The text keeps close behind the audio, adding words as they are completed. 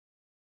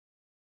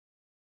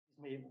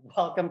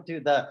Welcome to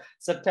the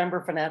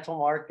September Financial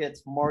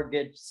Markets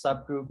Mortgage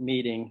Subgroup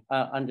meeting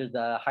under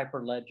the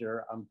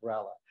Hyperledger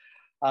umbrella.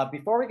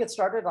 Before we get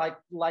started, I'd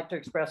like to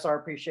express our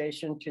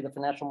appreciation to the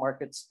Financial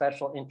Markets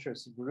Special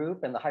Interest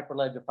Group and the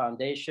Hyperledger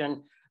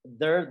Foundation.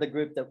 They're the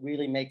group that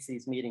really makes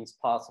these meetings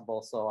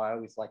possible, so I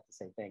always like to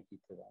say thank you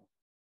to them.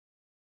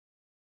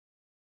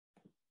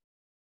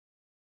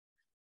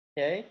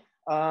 Okay.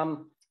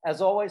 As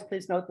always,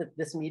 please note that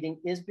this meeting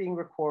is being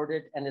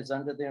recorded and is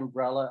under the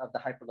umbrella of the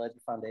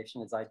Hyperledger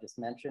Foundation, as I just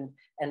mentioned,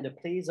 and to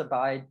please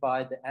abide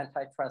by the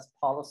antitrust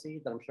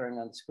policy that I'm showing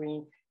on the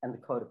screen and the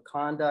code of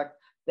conduct.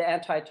 The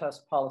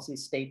antitrust policy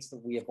states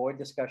that we avoid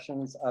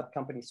discussions of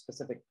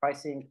company-specific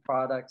pricing,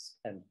 products,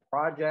 and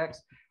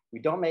projects. We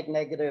don't make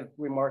negative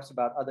remarks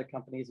about other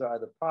companies or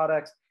other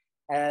products.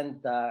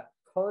 And the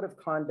code of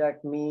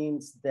conduct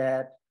means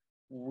that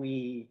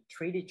we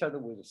treat each other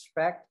with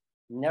respect,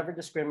 never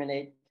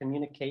discriminate,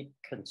 communicate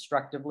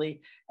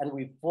constructively, and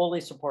we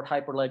fully support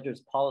Hyperledger's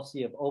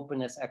policy of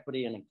openness,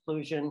 equity, and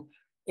inclusion.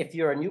 If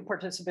you're a new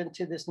participant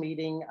to this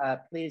meeting,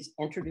 please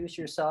introduce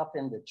yourself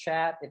in the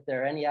chat. If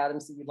there are any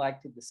items that you'd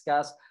like to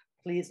discuss,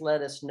 please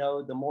let us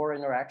know. The more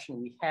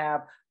interaction we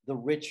have, the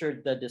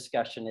richer the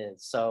discussion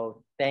is.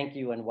 So thank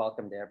you and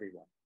welcome to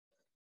everyone.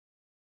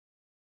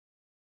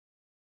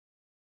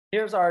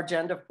 Here's our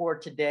agenda for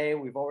today.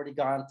 We've already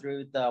gone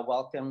through the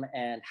welcome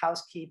and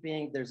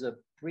housekeeping. There's a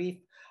brief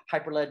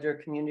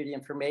Hyperledger community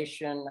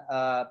information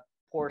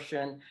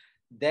portion.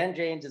 Then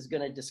James is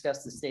going to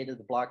discuss the state of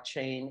the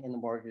blockchain in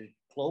the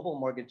global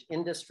mortgage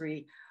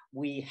industry.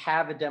 We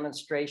have a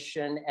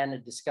demonstration and a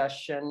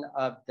discussion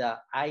of the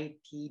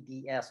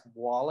IPDS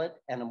wallet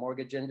and a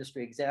mortgage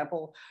industry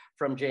example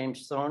from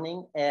James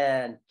Schoening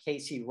and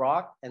Casey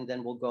Rock, and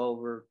then we'll go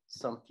over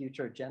some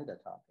future agenda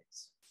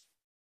topics.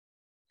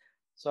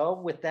 So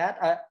with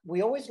that,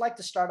 we always like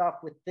to start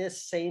off with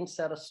this same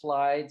set of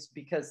slides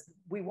because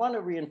we want to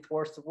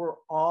reinforce that we're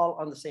all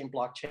on the same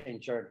blockchain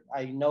journey.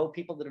 I know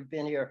people that have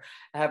been here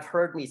have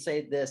heard me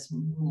say this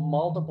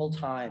multiple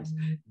times.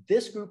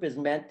 This group is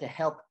meant to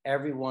help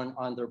everyone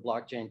on their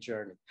blockchain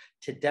journey,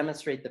 to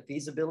demonstrate the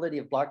feasibility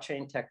of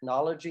blockchain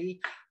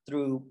technology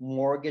through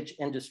mortgage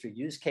industry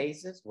use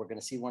cases. We're going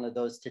to see one of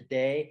those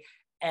today,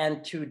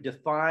 and to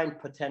define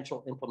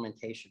potential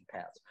implementation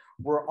paths.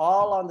 We're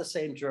all on the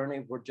same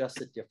journey, we're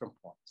just at different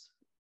points.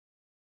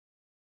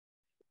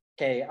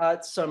 Okay,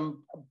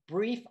 some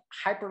brief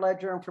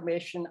Hyperledger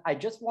information. I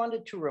just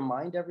wanted to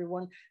remind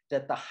everyone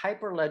that the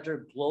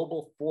Hyperledger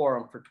Global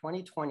Forum for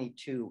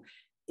 2022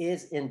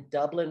 is in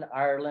Dublin,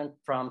 Ireland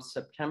from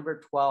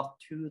September 12th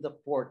to the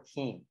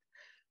 14th.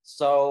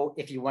 So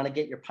if you want to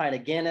get your pint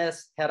of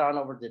Guinness, head on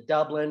over to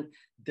Dublin.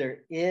 There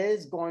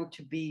is going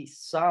to be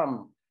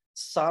some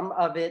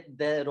of it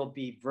that'll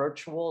be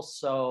virtual,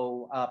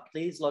 so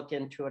please look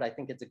into it. I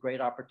think it's a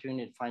great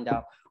opportunity to find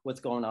out what's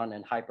going on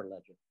in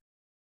Hyperledger.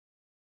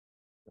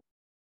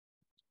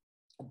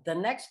 The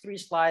next three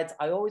slides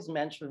I always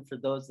mention for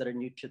those that are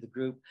new to the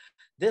group.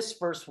 This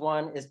first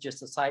one is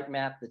just a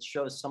sitemap that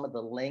shows some of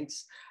the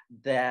links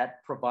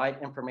that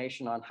provide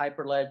information on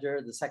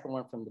Hyperledger. The second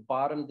one from the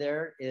bottom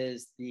there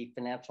is the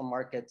Financial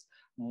Markets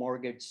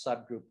Mortgage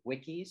Subgroup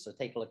Wiki, so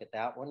take a look at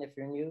that one if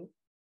you're new.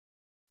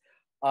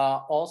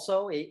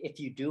 Also, if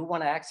you do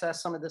want to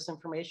access some of this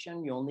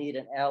information, you'll need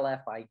an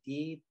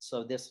LFID.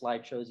 So this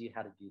slide shows you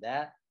how to do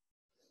that.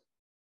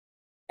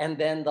 And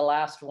then the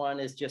last one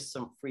is just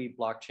some free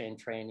blockchain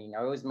training.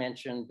 I always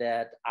mention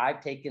that I've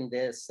taken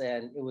this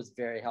and it was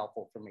very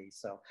helpful for me.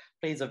 So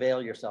please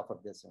avail yourself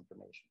of this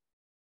information.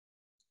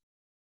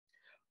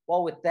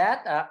 Well, with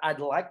that, I'd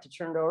like to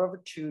turn it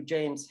over to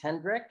James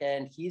Hendrick,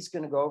 and he's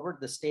going to go over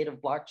the state of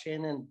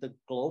blockchain in the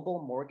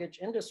global mortgage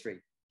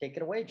industry. Take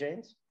it away,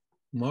 James.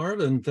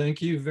 Marvin,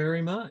 thank you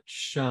very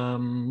much.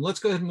 Let's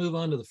go ahead and move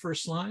on to the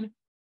first slide.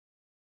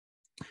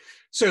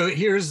 So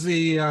here's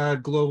the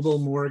global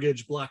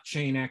mortgage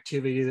blockchain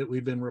activity that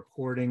we've been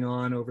reporting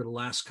on over the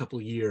last couple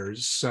of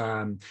years.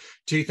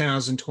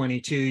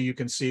 2022, you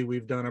can see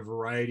we've done a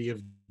variety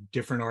of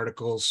different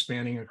articles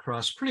spanning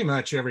across pretty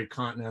much every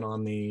continent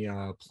on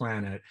the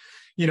planet.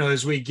 You know,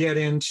 as we get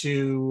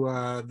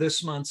into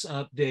this month's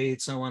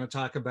updates, I want to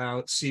talk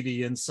about CB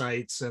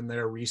Insights and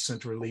their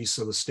recent release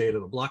of the State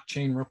of the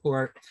Blockchain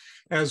report,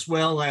 as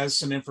well as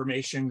some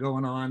information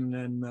going on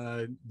in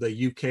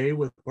the UK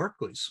with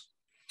Barclays.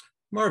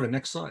 Marvin,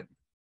 next slide.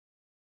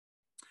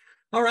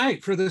 All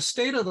right, for the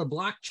State of the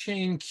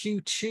Blockchain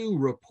Q2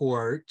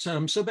 report,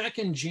 so back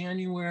in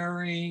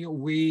January,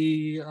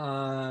 we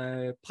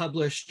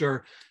published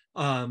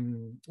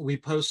we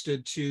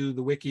posted to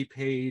the wiki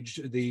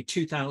page the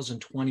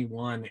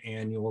 2021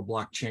 annual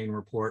blockchain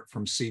report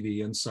from CB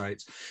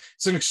Insights.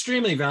 It's an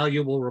extremely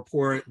valuable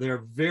report.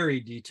 They're very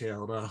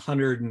detailed,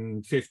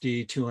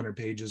 150, 200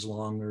 pages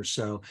long or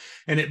so,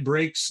 and it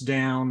breaks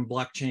down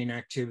blockchain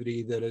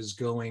activity that is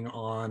going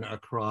on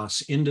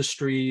across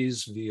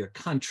industries, via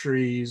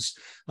countries,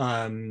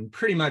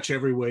 pretty much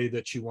every way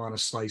that you want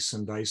to slice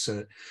and dice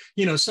it.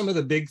 You know, some of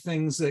the big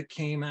things that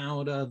came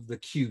out of the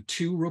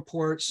Q2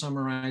 report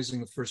summarized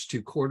summarizing the first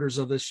 2 quarters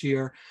of this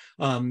year.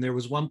 There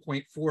was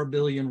 1.4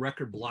 billion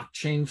record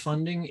blockchain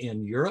funding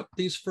in Europe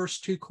these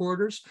first 2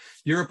 quarters.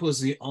 Europe was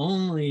the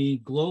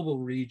only global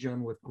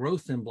region with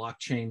growth in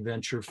blockchain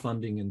venture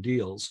funding and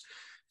deals.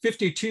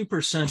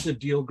 52% of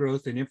deal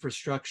growth in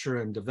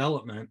infrastructure and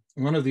development,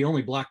 one of the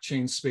only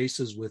blockchain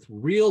spaces with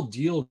real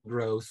deal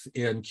growth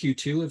in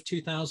Q2 of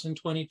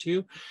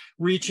 2022,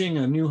 reaching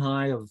a new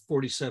high of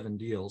 47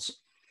 deals.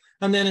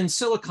 And then in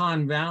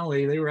Silicon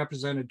Valley, they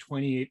represented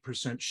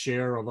 28%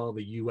 share of all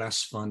the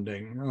US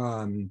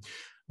funding,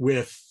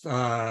 with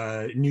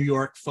New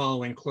York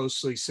following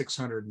closely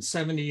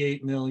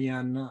 678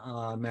 million,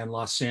 and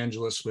Los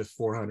Angeles with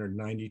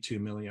 492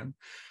 million.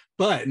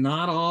 But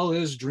not all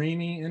is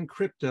dreamy in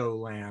crypto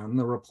land.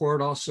 The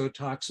report also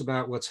talks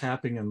about what's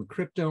happening in the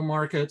crypto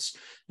markets.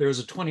 There's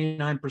a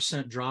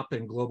 29% drop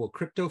in global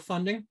crypto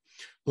funding.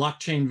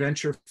 Blockchain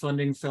venture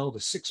funding fell to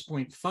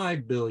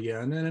 6.5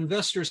 billion, and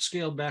investors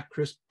scaled back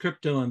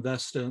crypto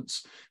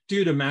investments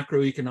due to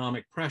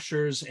macroeconomic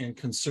pressures and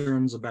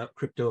concerns about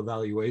crypto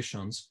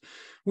valuations.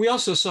 We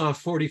also saw a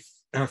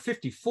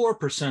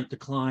 54%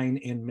 decline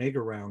in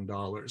mega round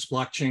dollars.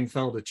 Blockchain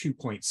fell to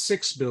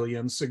 2.6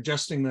 billion,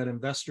 suggesting that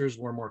investors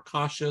were more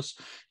cautious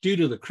due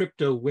to the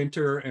crypto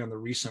winter and the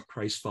recent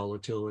price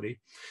volatility.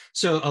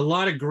 So a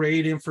lot of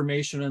great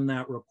information in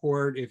that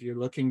report. If you're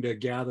looking to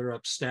gather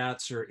up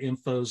stats or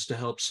infos to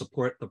help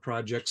support the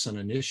projects and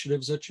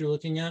initiatives that you're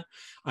looking at,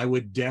 I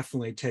would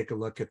definitely take a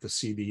look at the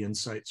CB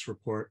Insights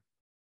report.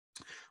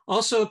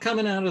 Also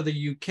coming out of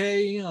the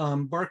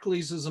UK,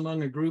 Barclays is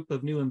among a group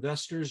of new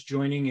investors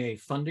joining a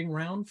funding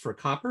round for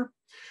Copper.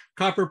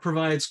 Copper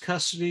provides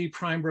custody,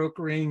 prime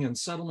brokering, and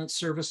settlement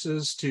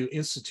services to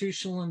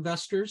institutional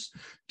investors,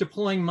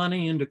 deploying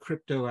money into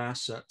crypto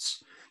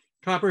assets.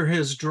 Copper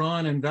has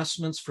drawn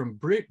investments from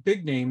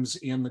big names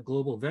in the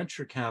global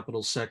venture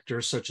capital sector,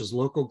 such as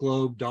Local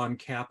Globe, Dawn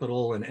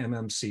Capital, and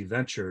MMC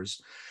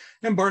Ventures.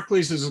 And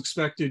Barclays is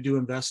expected to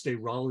invest a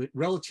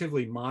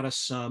relatively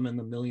modest sum in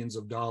the millions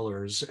of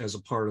dollars as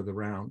a part of the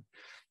round.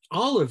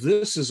 All of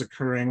this is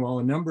occurring while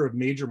a number of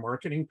major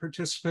marketing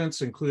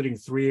participants, including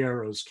Three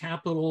Arrows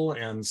Capital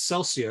and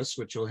Celsius,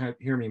 which you'll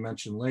hear me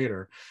mention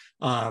later,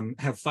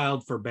 have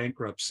filed for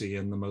bankruptcy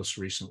in the most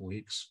recent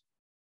weeks.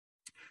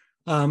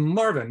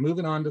 Marvin,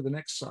 moving on to the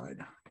next slide.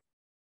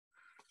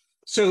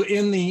 So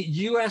in the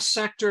US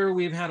sector,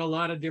 we've had a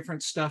lot of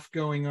different stuff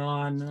going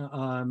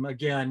on.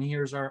 Again,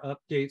 here's our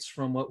updates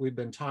from what we've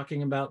been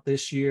talking about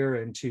this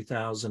year in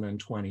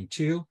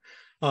 2022.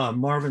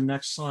 Marvin,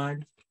 next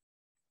slide.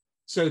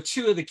 So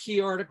 2 of the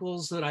key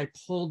articles that I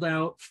pulled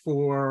out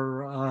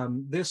for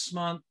this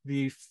month.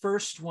 The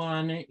first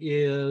one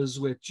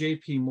is with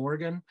JP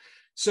Morgan.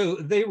 So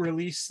they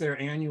released their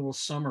annual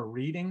summer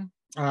reading.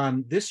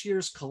 This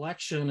year's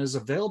collection is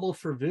available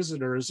for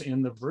visitors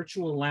in the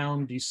virtual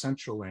lounge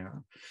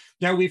Decentraland.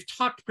 Now, we've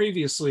talked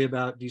previously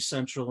about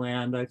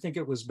Decentraland. I think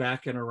it was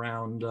back in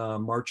around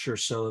March or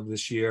so of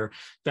this year.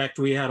 In fact,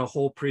 we had a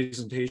whole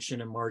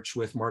presentation in March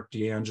with Mark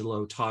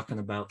D'Angelo talking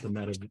about the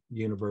meta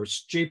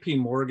universe. JP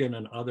Morgan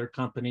and other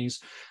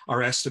companies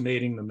are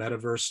estimating the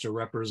metaverse to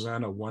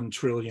represent a 1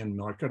 trillion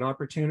market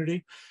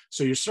opportunity.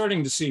 So you're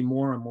starting to see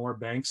more and more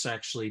banks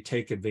actually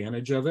take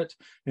advantage of it.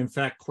 In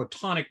fact,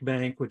 Quatonic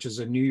Bank, which is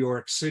a New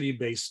York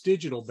City-based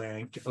digital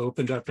bank,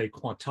 opened up a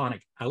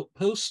Quatonic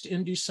outpost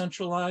in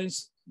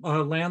decentralized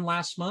land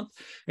last month.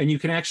 And you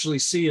can actually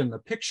see in the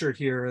picture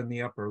here in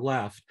the upper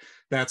left,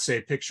 that's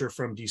a picture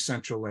from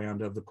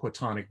Decentraland of the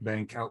Quatonic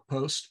Bank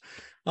outpost.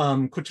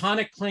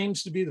 Quatonic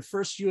claims to be the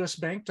first US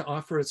bank to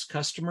offer its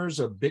customers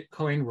a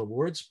Bitcoin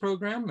rewards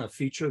program, a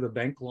feature the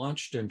bank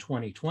launched in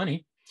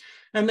 2020.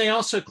 And they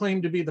also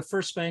claim to be the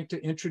first bank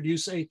to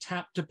introduce a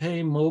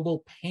tap-to-pay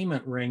mobile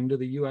payment ring to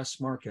the US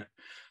market.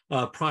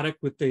 Product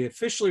that they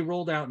officially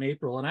rolled out in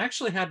April. And I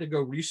actually had to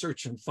go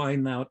research and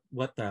find out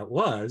what that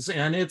was.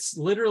 And it's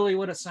literally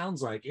what it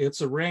sounds like.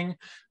 It's a ring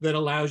that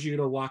allows you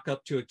to walk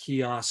up to a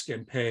kiosk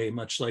and pay,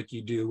 much like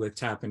you do with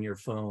tapping your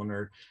phone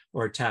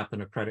or tapping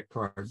a credit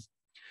card.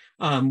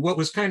 What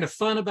was kind of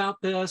fun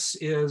about this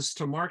is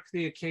to mark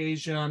the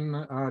occasion,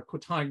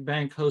 Quatonic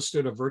Bank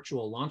hosted a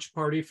virtual launch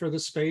party for the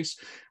space,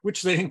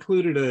 which they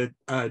included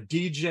a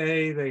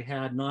DJ, they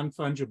had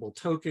non-fungible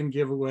token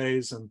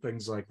giveaways and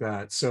things like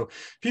that. So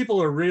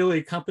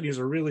companies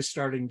are really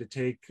starting to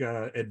take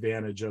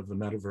advantage of the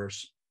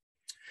metaverse.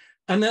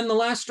 And then the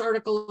last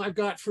article I've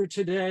got for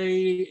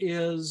today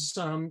is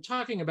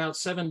talking about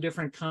 7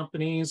 different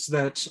companies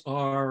that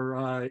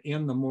are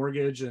in the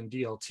mortgage and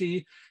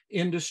DLT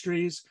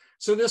industries.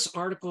 So this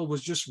article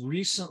was just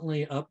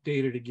recently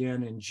updated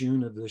again in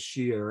June of this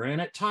year, and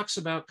it talks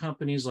about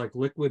companies like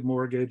Liquid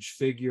Mortgage,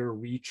 Figure,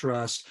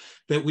 WeTrust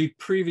that we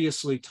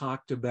previously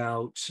talked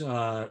about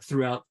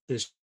throughout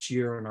this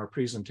year in our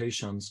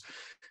presentations.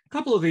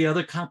 couple of the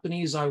other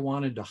companies I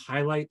wanted to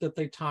highlight that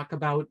they talk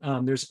about,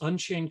 there's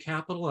Unchained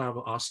Capital out of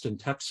Austin,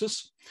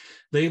 Texas.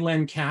 They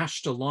lend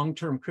cash to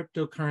long-term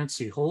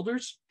cryptocurrency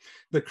holders.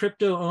 The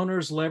crypto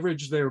owners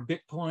leverage their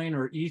Bitcoin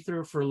or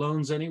Ether for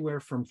loans anywhere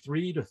from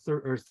 3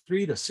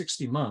 to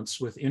 60 months,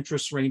 with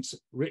interest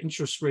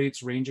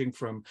rates ranging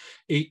from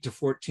 8 to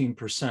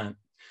 14%.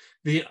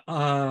 The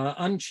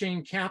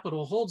Unchained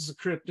Capital holds the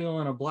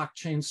crypto in a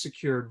blockchain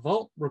secured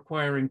vault,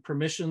 requiring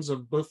permissions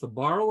of both the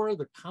borrower,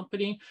 the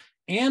company,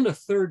 and a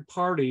third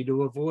party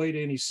to avoid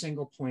any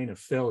single point of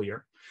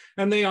failure.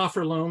 And they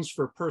offer loans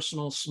for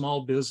personal,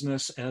 small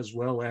business, as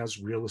well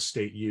as real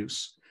estate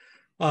use.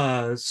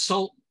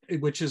 Salt,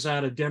 which is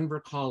out of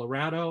Denver,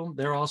 Colorado.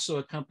 They're also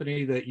a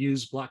company that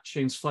use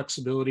blockchain's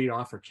flexibility to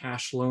offer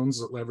cash loans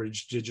that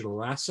leverage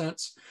digital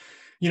assets.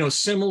 You know,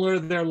 similar,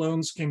 their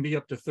loans can be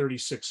up to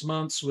 36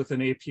 months with an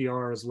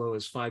APR as low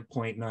as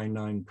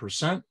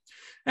 5.99%.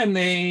 And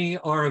they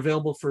are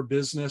available for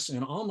business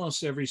in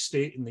almost every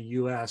state in the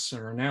US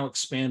and are now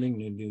expanding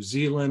to New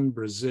Zealand,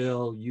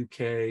 Brazil,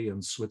 UK,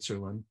 and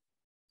Switzerland.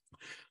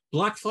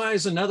 BlockFi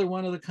is another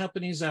one of the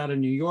companies out of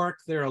New York.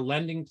 They're a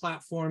lending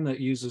platform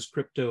that uses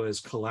crypto as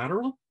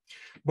collateral.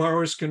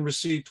 Borrowers can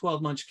receive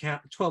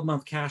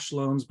 12-month cash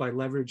loans by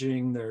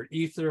leveraging their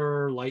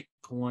Ether,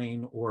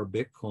 Litecoin, or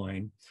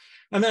Bitcoin.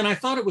 And then I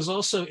thought it was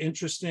also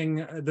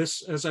interesting,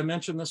 this, as I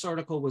mentioned, this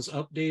article was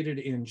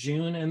updated in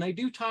June, and they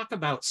do talk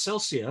about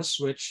Celsius,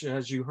 which,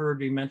 as you heard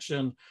me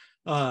mention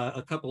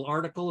a couple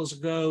articles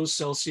ago,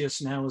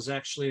 Celsius now is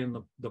actually in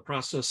the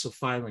process of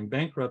filing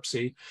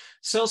bankruptcy.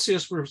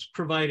 Celsius was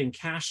providing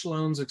cash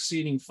loans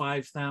exceeding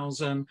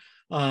 $5,000,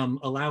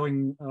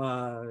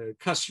 allowing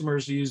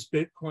customers to use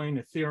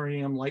Bitcoin,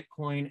 Ethereum,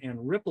 Litecoin,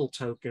 and Ripple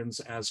tokens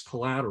as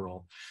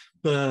collateral.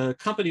 The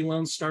company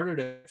loan started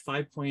at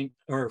 5%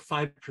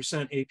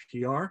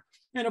 APR,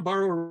 and a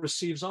borrower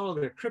receives all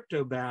of their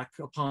crypto back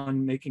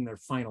upon making their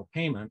final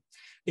payment.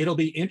 It'll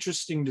be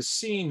interesting to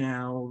see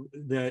now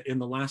that in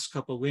the last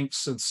couple of weeks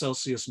since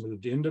Celsius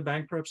moved into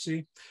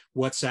bankruptcy,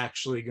 what's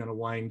actually going to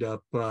wind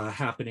up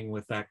happening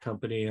with that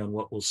company and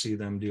what we'll see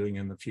them doing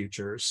in the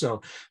future.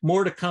 So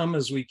more to come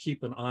as we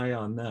keep an eye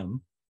on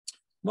them.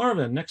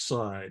 Marvin, next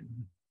slide.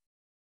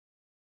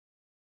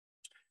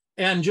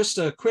 And just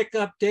a quick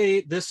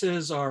update, this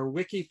is our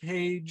wiki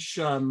page.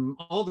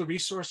 All the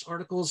resource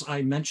articles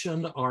I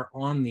mentioned are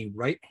on the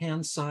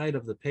right-hand side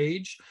of the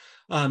page.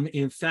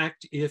 In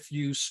fact, if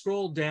you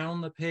scroll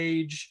down the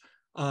page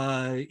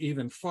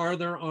even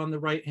farther on the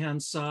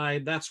right-hand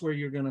side, that's where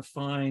you're going to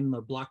find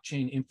the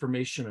blockchain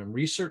information and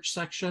research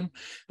section.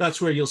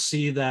 That's where you'll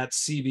see that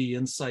CB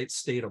Insights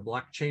State of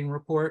Blockchain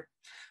report.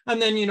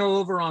 And then, you know,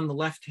 over on the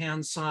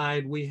left-hand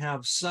side, we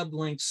have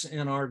sublinks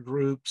in our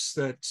groups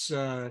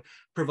that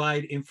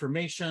provide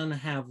information,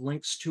 have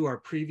links to our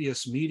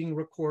previous meeting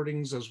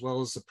recordings, as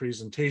well as the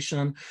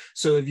presentation.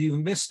 So if you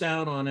missed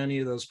out on any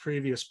of those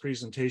previous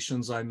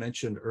presentations I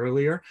mentioned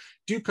earlier,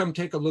 do come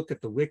take a look at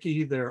the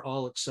wiki. They're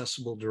all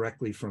accessible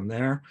directly from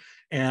there.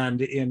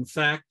 And in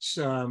fact,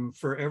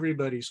 for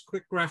everybody's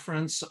quick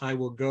reference, I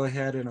will go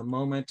ahead in a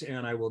moment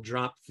and I will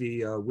drop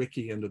the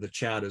wiki into the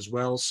chat as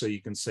well, so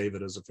you can save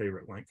it as a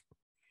favorite link.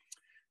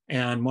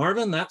 And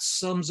Marvin, that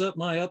sums up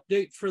my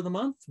update for the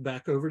month.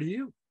 Back over to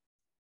you.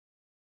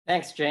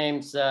 Thanks,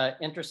 James.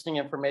 Interesting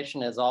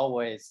information as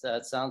always.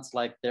 It sounds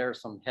like there are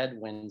some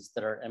headwinds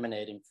that are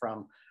emanating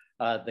from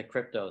the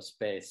crypto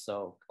space.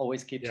 So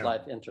always keeps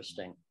life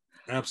interesting.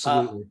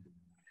 Absolutely.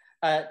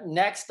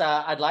 Next,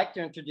 I'd like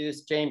to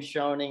introduce James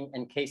Schoening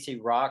and Casey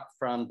Rock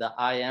from the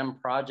IAM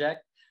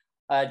Project.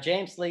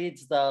 James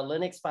leads the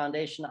Linux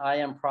Foundation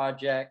IAM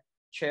Project,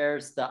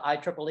 chairs the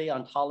IEEE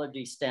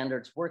Ontology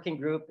Standards Working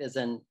Group, is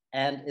an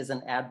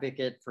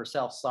advocate for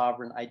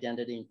self-sovereign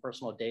identity and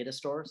personal data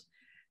stores.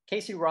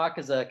 Casey Rock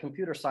is a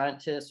computer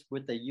scientist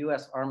with the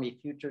U.S. Army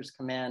Futures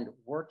Command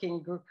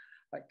Working Group,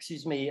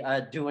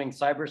 doing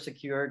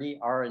cybersecurity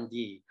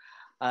R&D.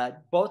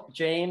 Both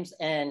James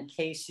and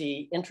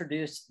Casey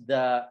introduced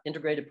the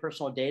Integrated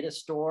Personal Data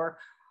Store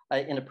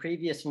in a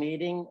previous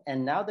meeting,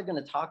 and now they're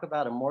going to talk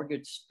about a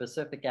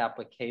mortgage-specific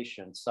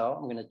application. So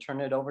I'm going to turn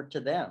it over to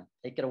them.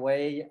 Take it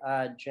away,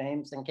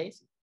 James and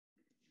Casey.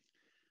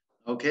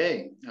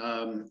 Okay,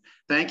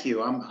 thank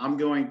you. I'm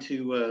going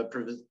to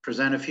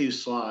present a few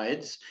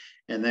slides,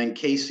 and then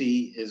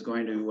Casey is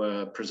going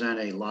to present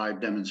a live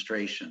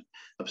demonstration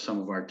of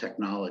some of our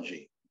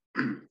technology.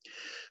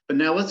 But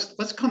now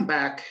let's come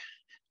back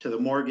to the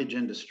mortgage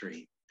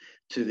industry,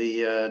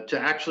 to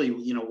actually,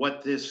 you know,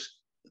 what this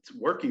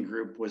working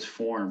group was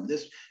formed.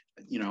 This,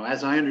 you know,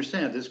 as I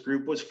understand, this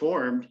group was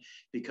formed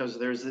because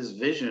there's this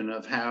vision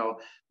of how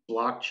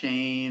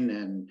blockchain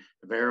and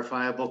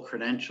verifiable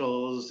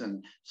credentials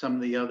and some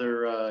of the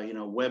other, you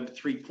know, Web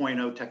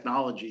 3.0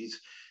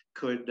 technologies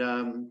could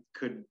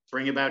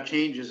bring about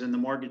changes in the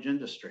mortgage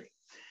industry.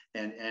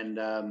 And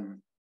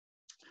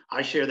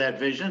I share that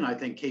vision. I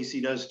think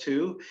Casey does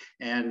too.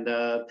 And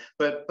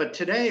but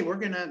today we're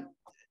gonna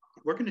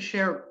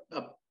share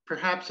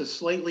perhaps a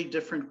slightly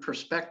different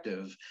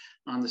perspective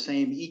on the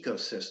same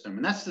ecosystem.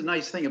 And that's the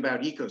nice thing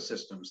about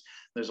ecosystems.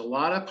 There's a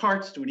lot of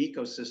parts to an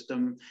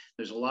ecosystem,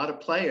 there's a lot of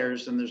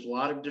players, and there's a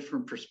lot of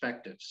different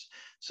perspectives.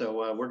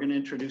 So we're going to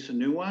introduce a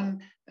new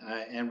one,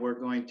 and we're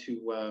going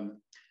to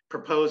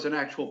propose an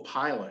actual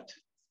pilot.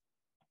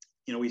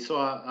 You know, we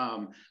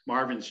saw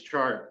Marvin's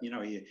chart. You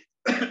know, you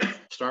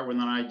start with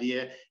an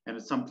idea, and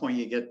at some point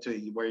you get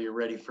to where you're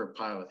ready for a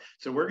pilot.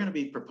 So we're going to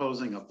be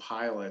proposing a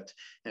pilot,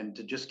 and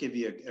to just give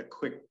you a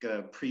quick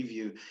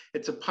preview,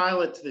 it's a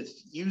pilot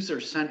that's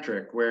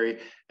user-centric, where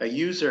a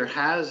user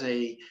has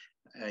an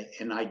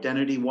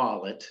identity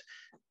wallet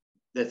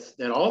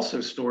that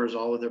also stores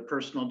all of their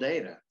personal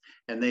data,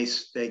 and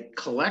they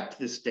collect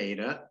this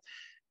data,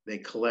 they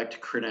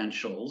collect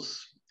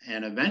credentials,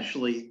 and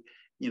eventually,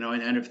 you know,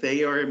 and if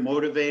they are a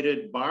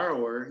motivated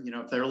borrower, you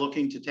know, if they're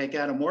looking to take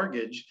out a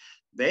mortgage,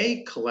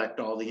 they collect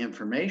all the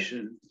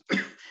information,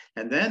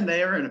 and then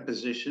they are in a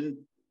position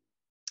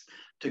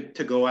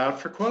to go out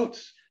for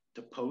quotes,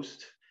 to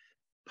post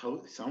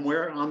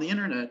somewhere on the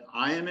internet,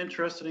 I am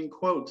interested in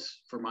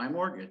quotes for my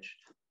mortgage.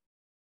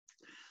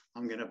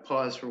 I'm going to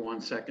pause for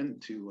 1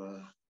 second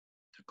to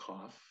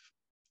cough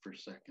for a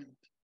second.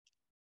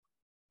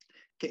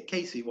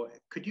 Casey,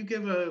 could you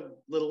give a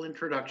little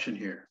introduction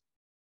here?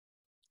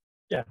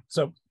 Yeah,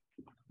 so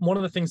one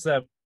of the things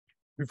that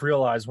we've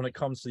realized when it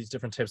comes to these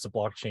different types of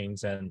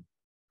blockchains and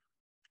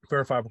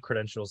verifiable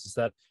credentials is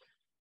that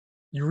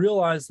you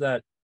realize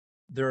that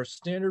there are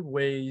standard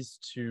ways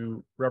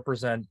to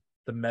represent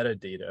the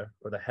metadata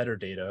or the header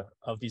data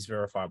of these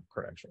verifiable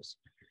credentials.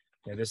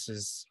 And this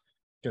is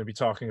going to be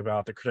talking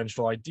about the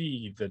credential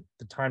ID, the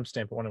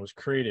timestamp when it was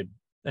created,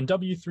 and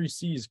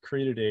W3C has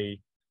created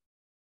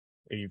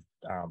a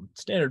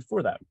standard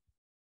for that.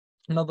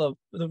 Now,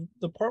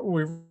 the part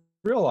where we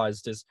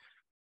realized is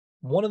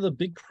one of the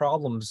big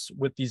problems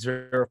with these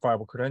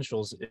verifiable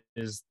credentials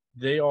is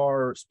they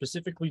are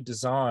specifically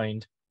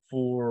designed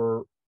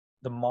for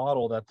the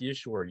model that the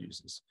issuer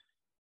uses.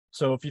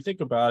 So if you think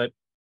about it,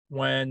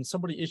 when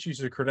somebody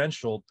issues a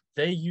credential,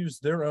 they use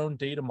their own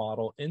data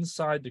model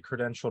inside the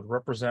credential to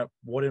represent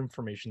what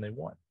information they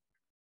want.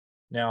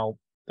 Now,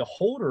 the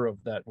holder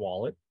of that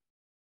wallet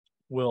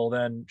will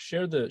then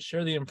share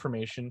the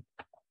information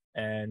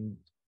and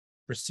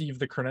receive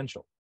the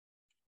credential.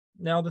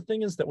 Now, the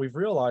thing is that we've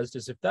realized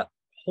is if that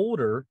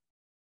holder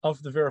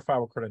of the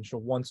verifiable credential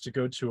wants to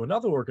go to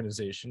another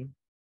organization,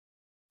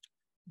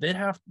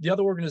 the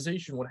other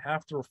organization would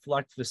have to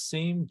reflect the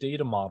same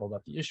data model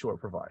that the issuer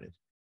provided.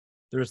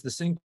 There's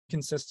this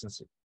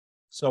inconsistency.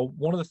 So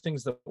one of the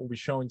things that we'll be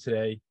showing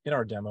today in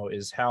our demo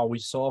is how we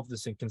solve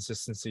this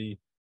inconsistency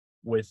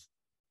with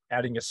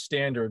adding a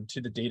standard to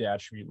the data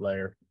attribute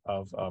layer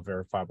of a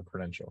verifiable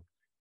credential.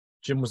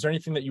 Jim, was there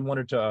anything that you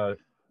wanted to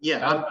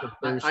Yeah,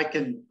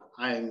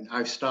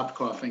 I've stopped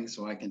coughing,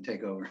 so I can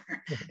take over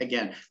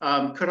again.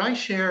 Could I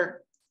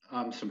share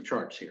some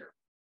charts here?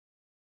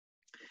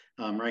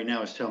 Right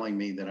now it's telling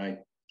me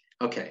that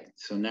okay,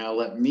 so now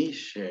let me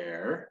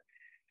share.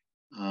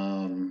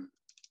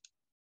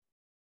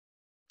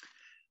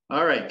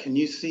 All right, can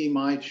you see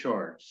my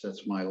charts?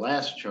 That's my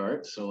last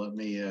chart, so let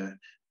me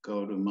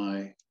go to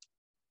my,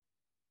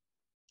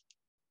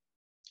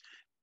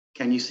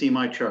 can you see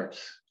my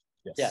charts?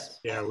 Yes.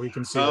 Yeah, we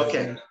can see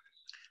okay. that.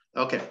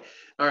 Okay,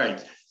 all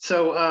right.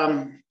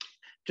 So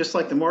just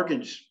like the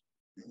mortgage,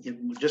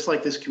 just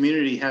like this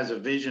community has a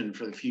vision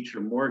for the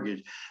future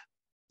mortgage,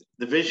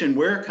 the vision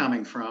we're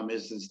coming from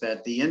is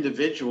that the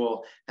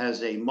individual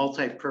has a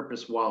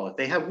multi-purpose wallet.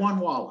 They have one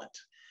wallet.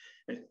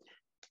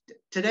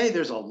 Today,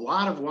 there's a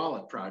lot of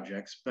wallet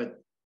projects, but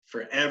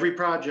for every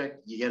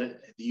project, the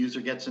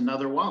user gets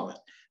another wallet.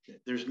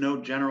 There's no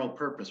general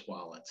purpose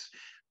wallets.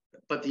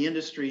 But the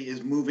industry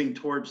is moving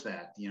towards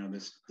that. You know,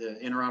 the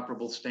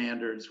interoperable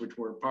standards, which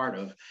we're part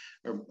of,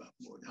 are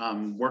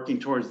working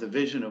towards the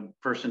vision of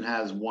person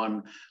has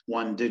one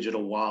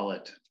digital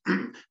wallet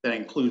that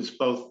includes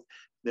both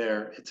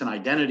it's an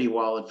identity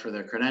wallet for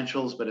their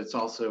credentials, but it's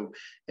also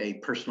a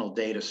personal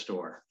data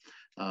store.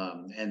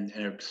 And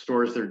it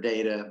stores their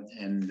data,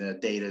 and the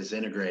data is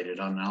integrated,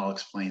 and I'll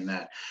explain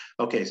that.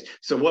 Okay,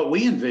 so what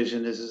we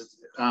envision is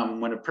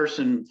when a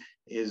person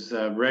is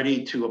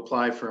ready to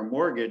apply for a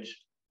mortgage,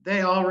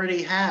 they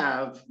already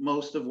have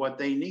most of what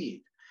they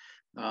need.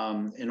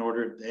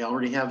 They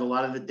already have a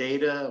lot of the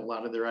data, a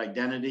lot of their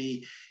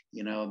identity,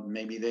 you know,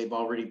 maybe they've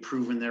already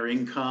proven their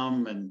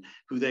income and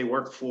who they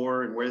work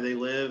for and where they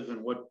live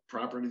and what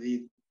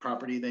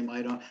property they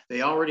might own.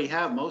 They already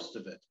have most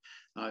of it.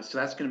 So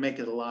that's going to make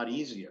it a lot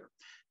easier.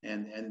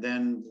 And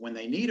then when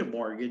they need a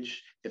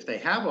mortgage, if they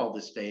have all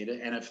this data,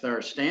 and if there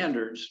are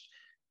standards,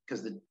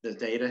 because the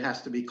data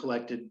has to be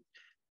collected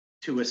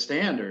to a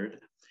standard,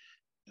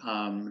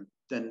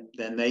 then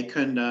they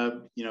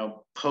can you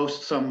know,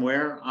 post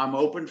somewhere, I'm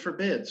open for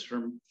bids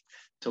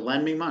to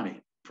lend me money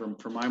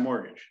for my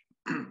mortgage.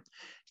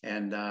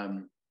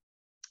 And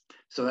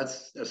so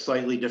that's a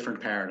slightly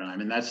different paradigm,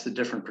 and that's the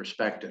different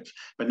perspective.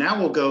 But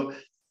now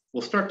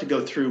we'll start to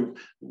go through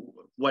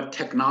what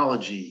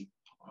technology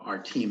our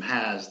team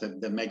has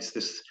that makes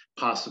this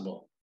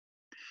possible.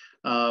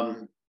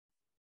 Right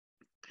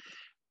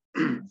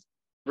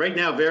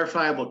now,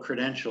 verifiable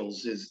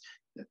credentials is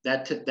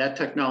that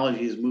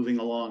technology is moving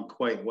along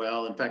quite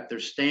well. In fact,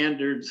 there's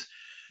standards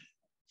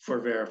for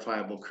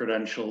verifiable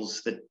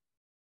credentials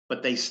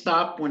but they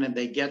stop when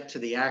they get to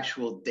the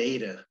actual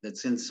data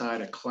that's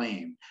inside a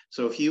claim.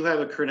 So if you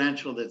have a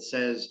credential that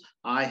says,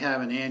 I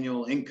have an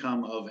annual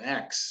income of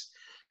X,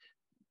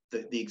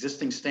 the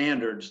existing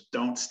standards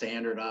don't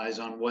standardize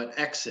on what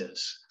X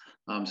is.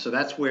 So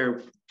that's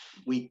where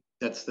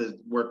that's the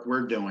work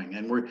we're doing.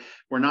 And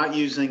we're not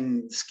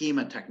using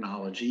schema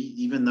technology,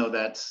 even though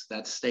that's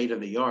state of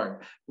the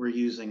art. We're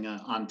using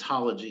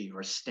ontology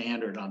or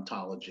standard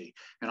ontology.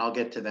 And I'll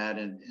get to that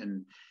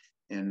in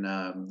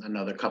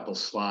another couple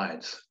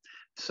slides.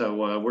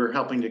 So we're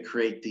helping to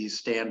create these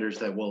standards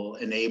that will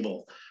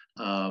enable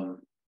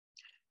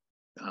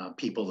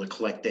people to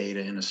collect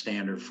data in a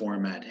standard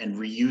format and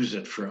reuse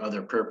it for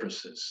other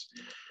purposes.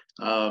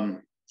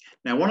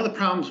 Now, one of the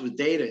problems with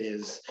data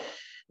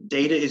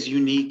is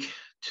unique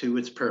to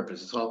its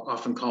purpose. It's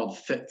often called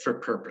fit for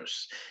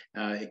purpose.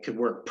 It could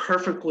work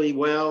perfectly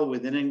well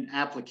within an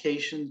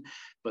application,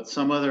 but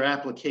some other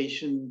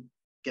application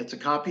gets a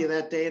copy of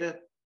that data,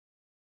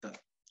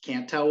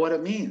 can't tell what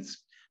it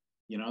means.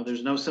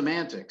 There's no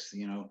semantics,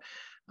 now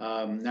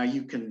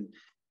you can,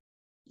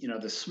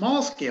 the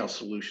small scale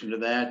solution to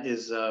that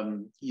is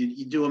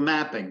you do a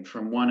mapping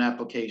from one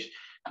application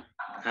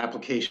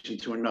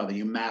to another.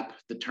 You map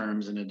the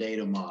terms in a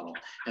data model,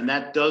 and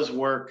that does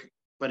work,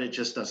 but it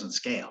just doesn't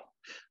scale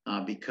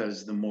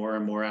because the more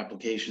and more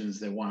applications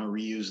that want to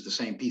reuse the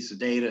same piece of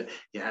data,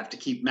 you have to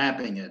keep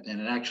mapping it, and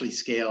it actually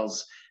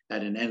scales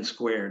at an n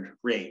squared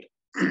rate.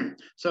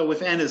 So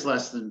if n is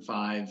less than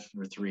 5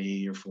 or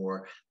 3 or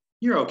 4,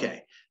 you're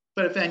okay.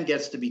 But if n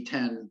gets to be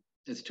 10,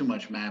 it's too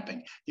much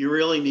mapping. You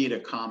really need a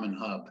common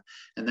hub,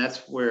 and that's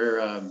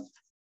where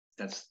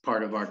that's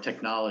part of our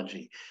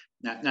technology.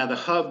 Now the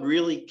hub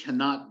really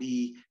cannot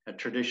be a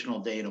traditional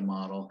data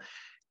model,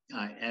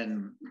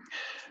 and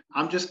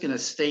I'm just going to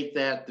state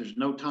that there's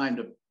no time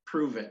to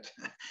prove it.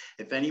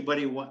 If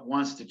anybody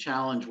wants to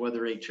challenge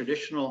whether a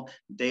traditional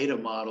data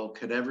model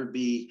could ever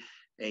be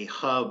a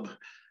hub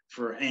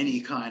for any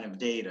kind of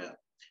data,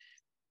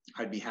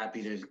 I'd be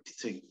happy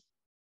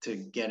to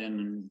get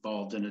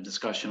involved in a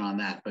discussion on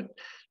that. But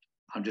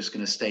I'm just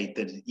going to state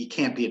that you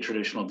can't be a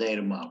traditional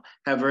data model.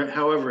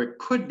 However, it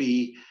could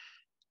be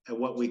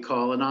what we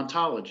call an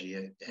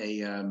ontology,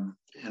 and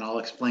I'll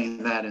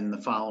explain that in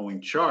the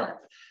following chart.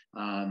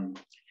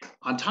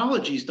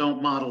 Ontologies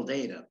don't model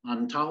data.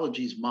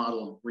 Ontologies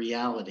model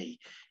reality,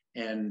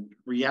 and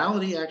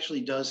reality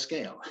actually does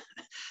scale.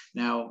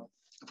 Now,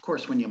 of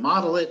course, when you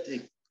model it,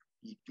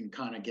 you can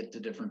kind of get to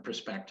different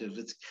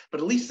perspectives. But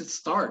at least it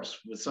starts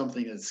with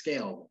something that's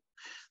scalable.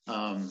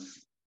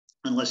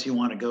 Unless you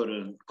want to go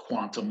to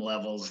quantum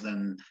levels,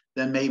 then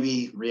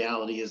maybe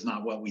reality is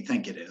not what we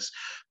think it is.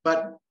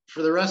 But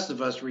for the rest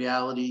of us,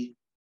 reality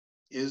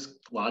is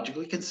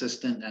logically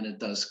consistent and it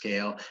does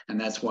scale.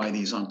 And that's why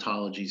these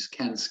ontologies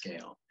can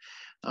scale.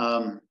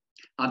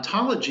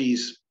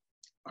 Ontologies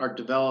are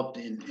developed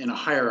in a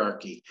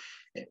hierarchy.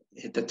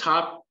 At the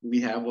top,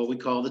 we have what we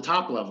call the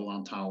top level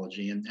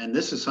ontology. And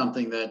this is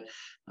something that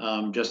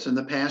just in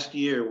the past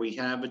year, we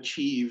have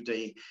achieved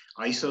a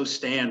ISO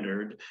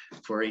standard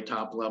for a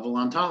top level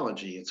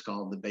ontology. It's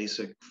called the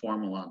basic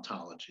formal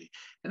ontology.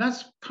 And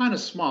that's kind of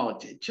small.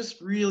 It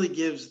just really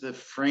gives the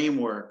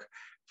framework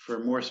for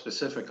more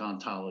specific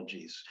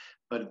ontologies.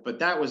 But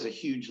that was a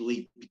huge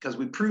leap because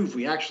we proved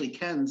we actually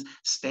can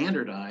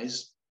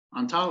standardize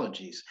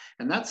ontologies.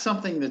 And that's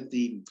something that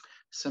the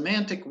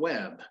semantic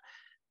web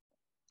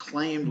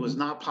claimed was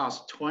not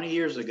possible 20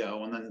 years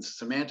ago. And then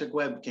semantic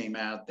web came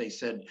out, they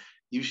said,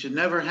 you should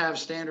never have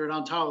standard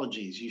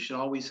ontologies. You should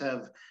always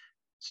have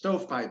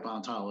stovepipe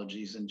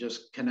ontologies and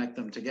just connect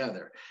them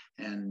together.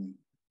 And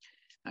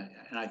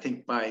I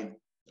think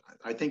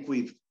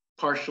we've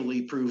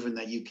partially proven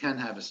that you can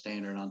have a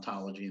standard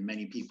ontology and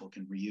many people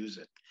can reuse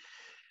it.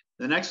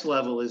 The next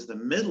level is the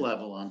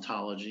mid-level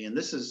ontology. And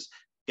this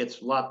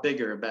gets a lot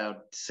bigger, about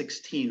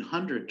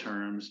 1,600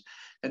 terms.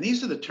 And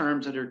these are the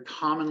terms that are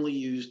commonly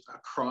used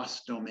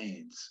across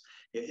domains.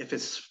 If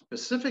it's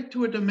specific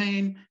to a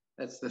domain,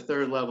 that's the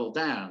third level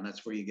down.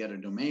 That's where you get a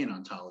domain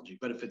ontology.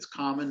 But if it's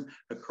common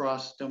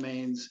across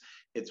domains,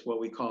 it's what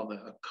we call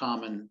a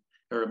common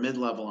or a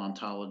mid-level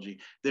ontology.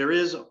 There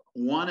is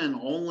one and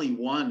only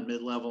one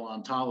mid-level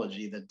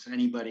ontology that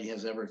anybody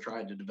has ever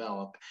tried to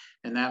develop,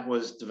 and that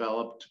was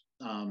developed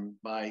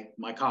by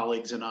my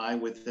colleagues and I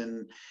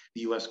within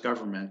the US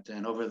government.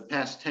 And over the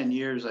past 10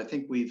 years, I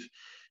think we've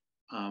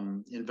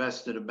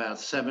invested about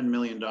 $7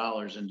 million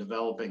in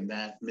developing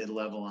that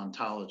mid-level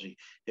ontology.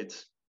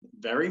 It's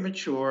very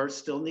mature,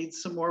 still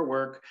needs some more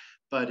work,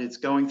 but it's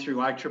going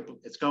through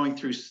it's going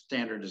through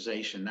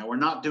standardization. Now, we're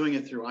not doing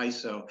it through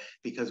ISO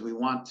because we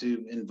want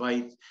to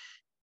invite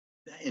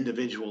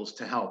individuals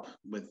to help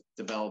with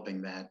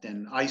developing that.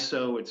 And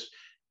ISO, it's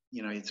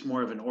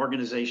more of an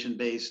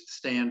organization-based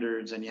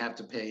standards, and you have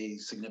to pay a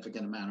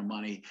significant amount of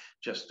money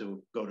just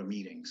to go to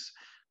meetings.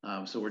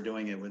 So we're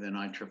doing it within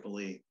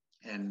IEEE.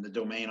 and the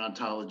domain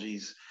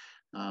ontologies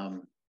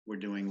we're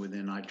doing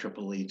within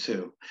IEEE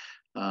too.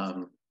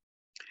 All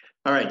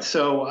right,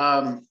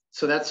 so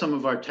so that's some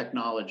of our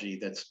technology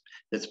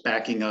that's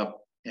backing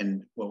up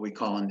in what we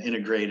call an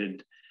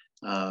integrated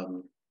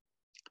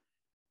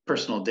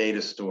personal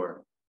data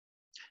store.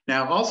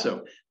 Now,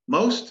 also,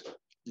 most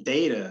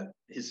data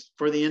is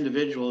for the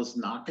individual is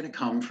not going to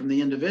come from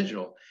the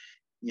individual.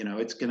 You know,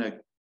 it's going to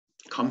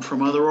come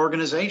from other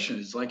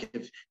organizations. It's like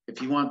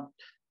if you want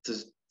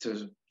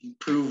to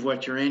prove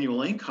what your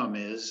annual income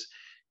is,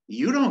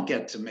 you don't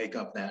get to make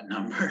up that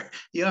number.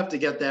 You have to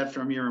get that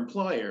from your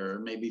employer or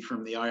maybe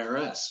from the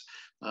IRS.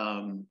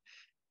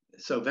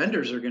 So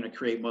vendors are going to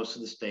create most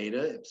of this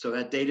data. So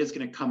that data is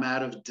going to come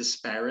out of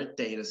disparate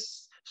data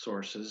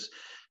sources.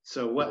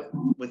 So what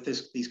with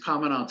these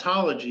common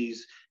ontologies,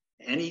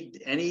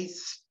 any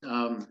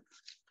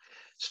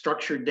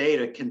structured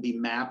data can be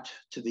mapped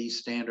to these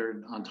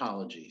standard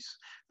ontologies.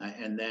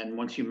 And then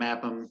once you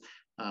map them,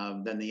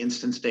 then the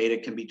instance data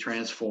can be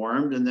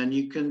transformed, and then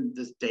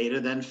this data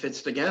then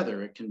fits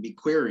together. It can be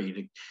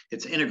queried.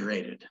 It's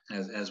integrated,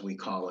 as we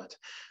call it.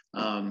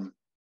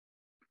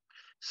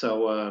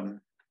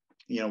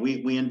 You know,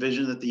 we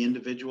envision that the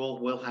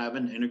individual will have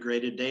an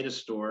integrated data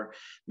store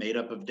made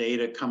up of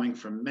data coming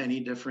from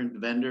many different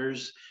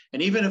vendors.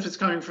 And even if it's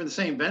coming from the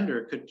same vendor,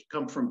 it could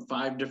come from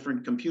 5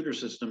 different computer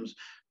systems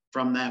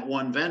from that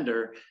one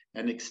vendor,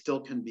 and it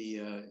still can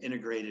be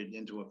integrated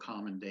into a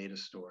common data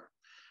store.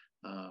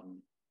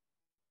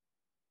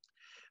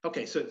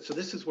 Okay, so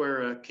this is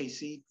where,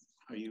 Casey,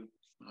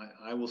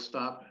 I will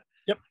stop.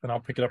 Yep, and I'll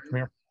pick it up from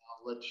here.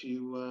 I'll let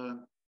you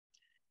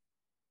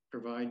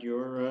provide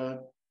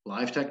your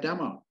live tech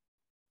demo.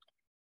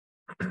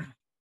 All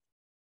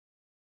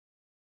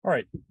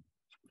right,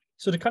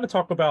 so to kind of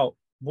talk about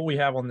what we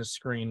have on this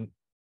screen,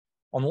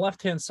 on the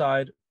left-hand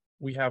side,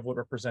 we have what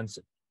represents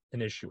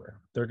an issuer.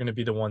 They're going to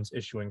be the ones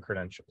issuing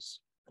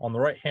credentials. On the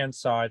right-hand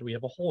side, we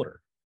have a holder.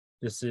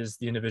 This is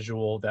the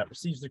individual that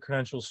receives the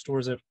credentials,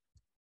 stores it.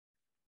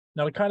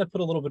 Now, to kind of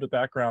put a little bit of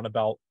background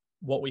about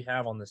what we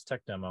have on this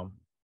tech demo,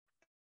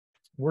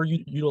 we're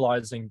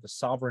utilizing the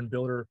Sovereign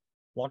Builder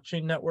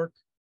blockchain network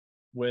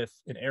with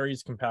an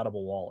Aries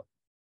compatible wallet.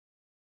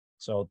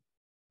 So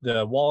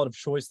the wallet of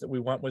choice that we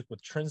went with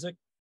Trinsic,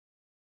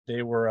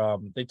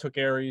 they took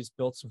Aries,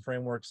 built some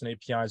frameworks and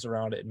APIs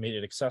around it, and made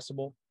it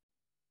accessible.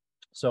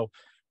 So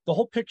the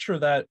whole picture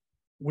that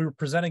we were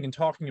presenting and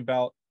talking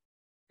about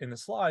in the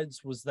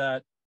slides was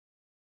that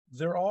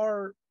there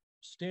are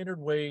standard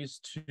ways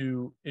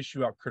to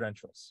issue out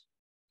credentials.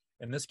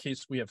 In this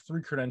case, we have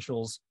 3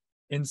 credentials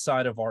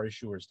inside of our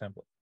issuer's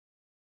template.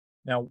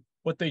 Now,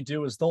 what they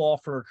do is they'll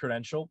offer a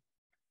credential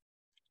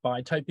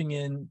by typing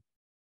in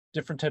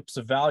different types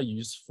of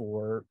values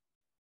for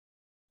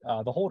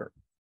the holder.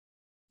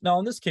 Now,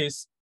 in this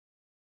case,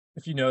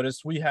 if you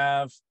notice, we'll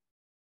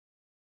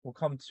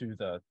come to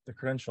the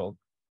credential.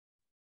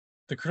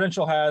 The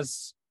credential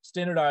has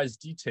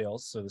standardized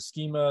details, so the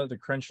schema, the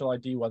credential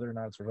ID, whether or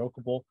not it's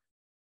revocable.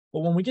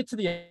 But when we get to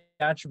the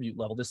attribute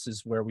level, this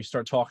is where we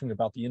start talking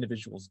about the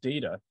individual's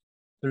data.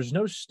 There's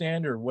no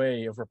standard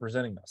way of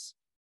representing this.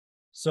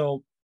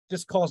 So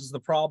this causes the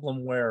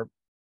problem where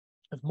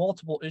if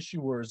multiple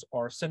issuers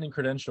are sending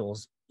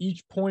credentials,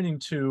 each pointing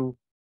to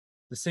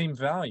the same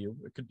value,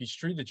 it could be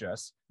street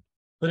address,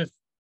 but if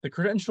the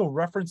credential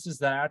references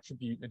that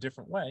attribute in a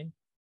different way,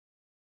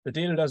 the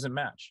data doesn't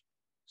match.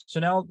 So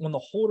now when the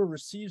holder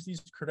receives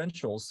these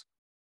credentials,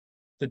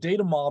 the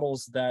data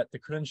models that the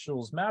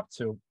credentials map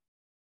to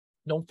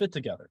don't fit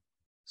together.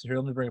 So here,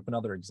 let me bring up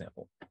another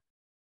example.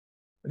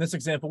 In this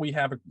example, we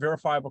have a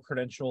verifiable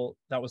credential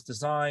that was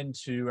designed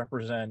to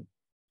represent,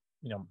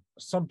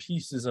 some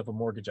pieces of a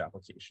mortgage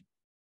application.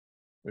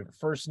 We have a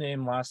first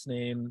name, last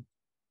name,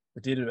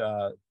 the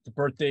data, the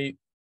birth date,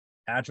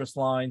 address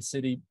line,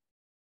 city.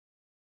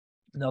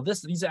 Now,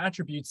 these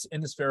attributes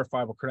in this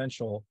verifiable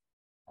credential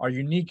are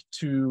unique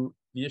to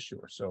the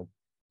issuer. So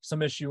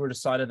some issuer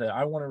decided that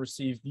I want to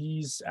receive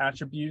these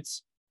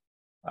attributes,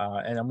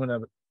 and I'm going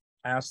to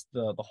ask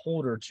the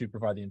holder to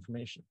provide the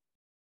information.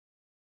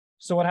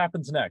 So what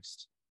happens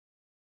next?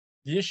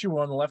 The issuer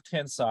on the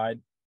left-hand side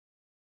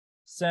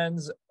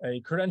sends a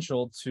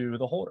credential to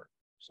the holder.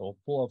 So we'll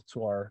pull up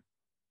to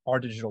our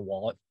digital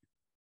wallet.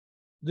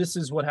 This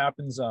is what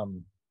happens.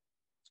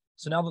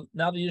 So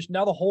now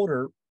the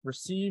holder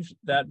received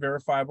that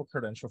verifiable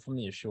credential from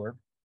the issuer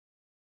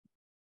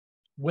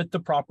with the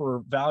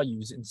proper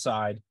values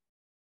inside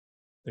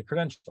the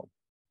credential.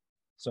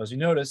 So as you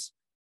notice,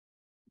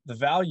 the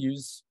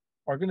values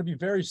are going to be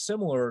very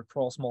similar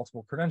across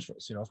multiple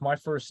credentials. If my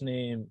first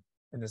name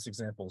in this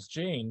example is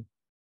Jane,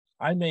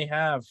 I may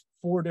have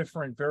 4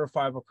 different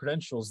verifiable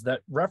credentials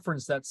that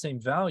reference that same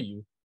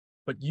value,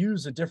 but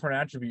use a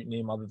different attribute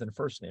name other than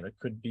first name. It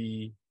could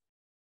be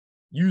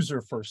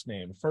user first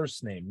name,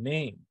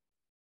 name.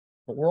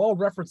 But we're all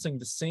referencing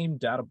the same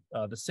data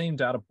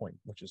point,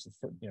 which is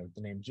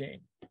the name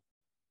Jane.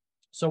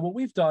 So what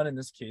we've done in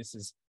this case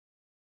is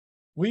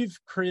we've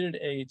created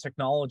a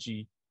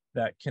technology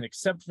that can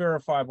accept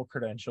verifiable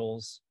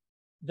credentials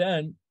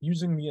then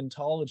using the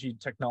ontology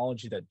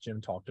technology that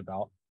Jim talked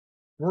about,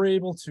 we're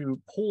able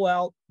to pull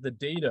out the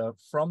data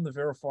from the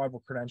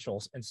verifiable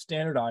credentials and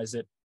standardize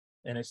it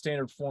in a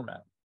standard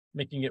format,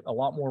 making it a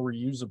lot more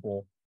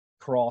reusable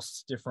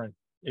across different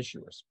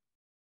issuers.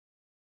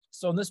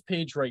 So on this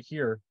page right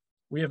here,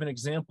 we have an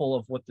example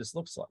of what this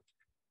looks like.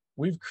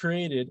 We've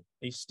created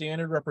a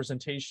standard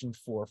representation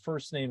for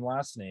first name,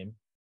 last name,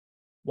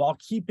 while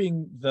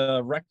keeping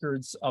the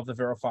records of the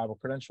verifiable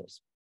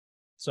credentials.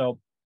 So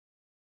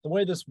the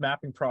way this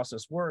mapping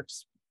process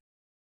works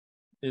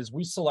is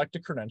we select a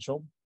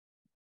credential,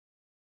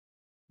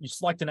 you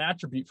select an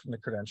attribute from the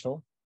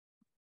credential,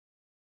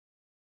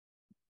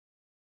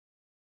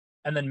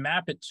 and then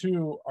map it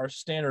to our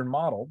standard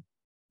model,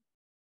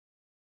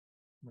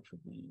 which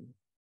would be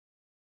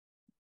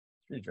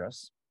street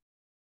address.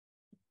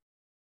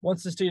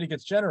 Once this data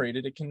gets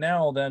generated, it can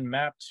now then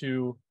map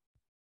to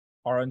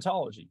our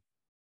ontology.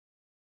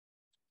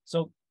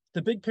 So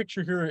the big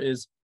picture here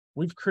is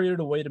we've created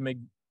a way to make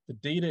the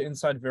data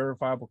inside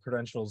verifiable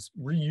credentials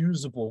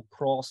reusable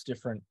across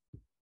different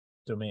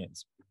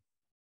domains.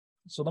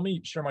 So let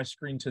me share my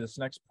screen to this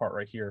next part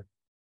right here.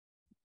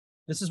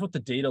 This is what the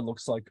data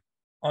looks like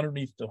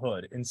underneath the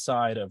hood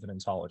inside of an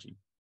ontology.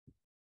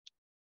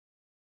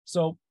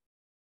 So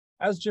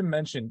as Jim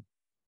mentioned,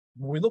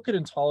 when we look at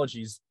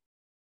ontologies,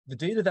 the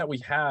data that we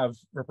have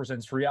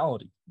represents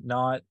reality,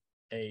 not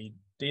a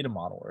data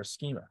model or a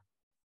schema.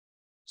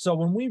 So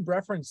when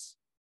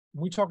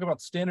we talk about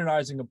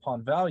standardizing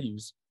upon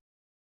values,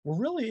 we're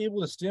really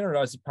able to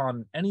standardize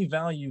upon any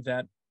value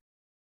that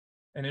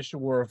an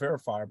issuer or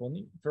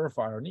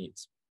verifier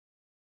needs.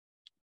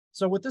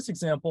 So with this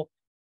example,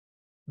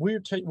 we're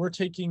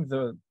taking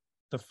the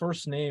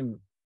first name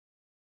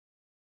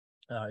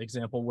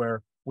example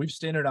where we've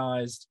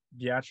standardized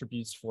the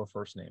attributes for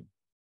first name.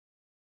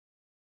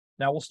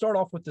 Now we'll start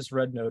off with this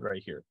red node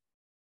right here.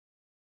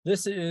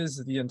 This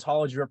is the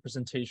ontology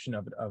representation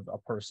of a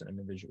person, an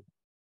individual.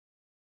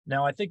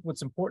 Now, I think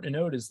what's important to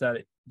note is that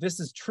this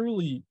is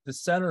truly the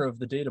center of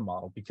the data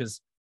model,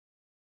 because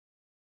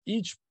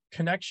each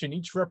connection,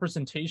 each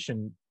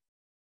representation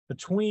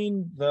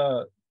between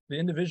the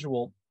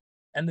individual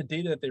and the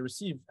data that they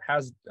receive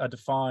has a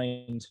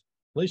defined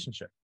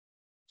relationship.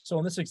 So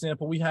in this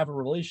example, we have a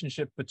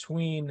relationship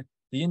between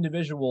the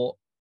individual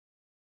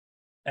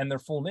and their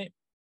full name.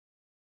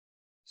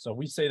 So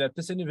we say that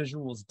this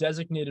individual is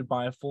designated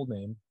by a full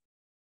name.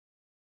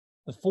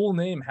 The full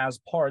name has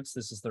parts.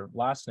 This is their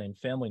last name,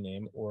 family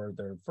name, or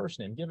their first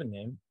name, given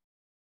name.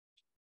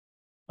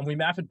 And we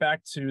map it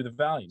back to the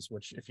values,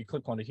 which if you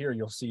click onto here,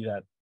 you'll see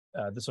that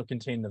this will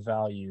contain the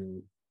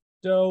value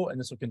Doe, and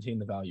this will contain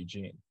the value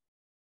Jane.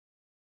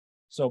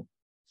 So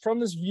from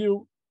this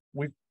view,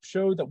 we've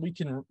showed that we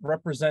can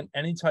represent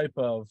any type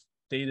of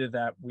data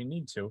that we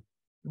need to.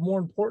 More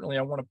importantly,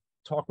 I want to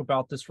talk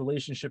about this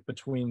relationship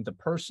between the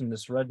person,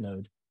 this red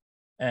node,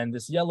 and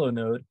this yellow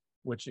node,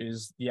 which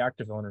is the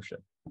active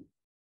ownership.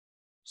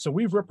 So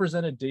we've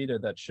represented data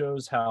that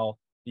shows how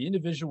the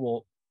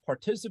individual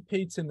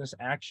participates in this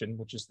action,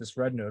 which is this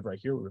red node right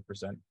here we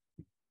represent,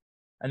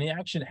 and the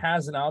action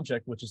has an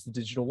object, which is the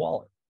digital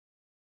wallet.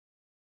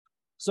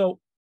 So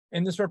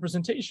in this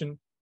representation,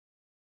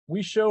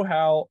 we show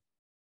how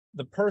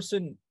the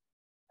person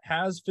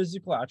has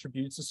physical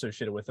attributes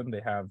associated with them.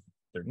 They have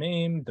their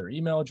name, their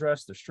email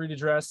address, their street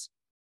address.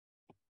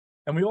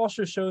 And we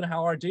also showed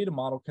how our data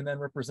model can then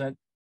represent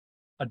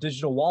a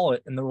digital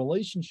wallet and the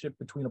relationship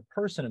between a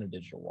person and a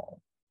digital wallet.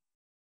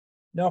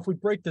 Now, if we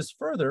break this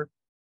further,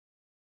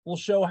 we'll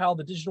show how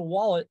the digital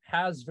wallet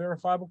has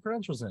verifiable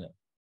credentials in it.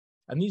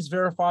 And these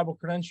verifiable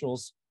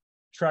credentials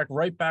track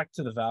right back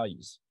to the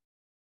values.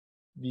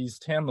 These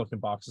tan looking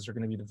boxes are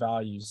going to be the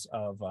values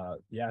of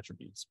the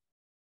attributes.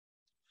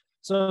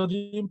 So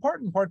the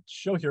important part to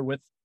show here with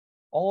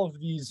all of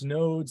these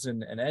nodes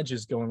and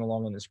edges going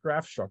along in this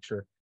graph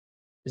structure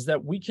is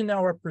that we can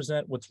now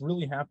represent what's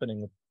really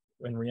happening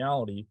in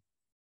reality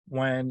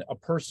when a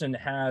person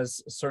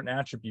has a certain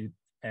attribute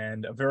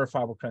and a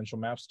verifiable credential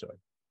maps to it.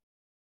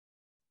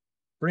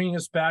 Bringing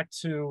us back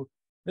to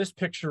this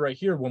picture right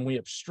here, when we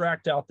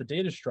abstract out the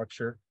data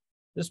structure,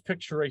 this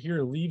picture right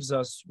here leaves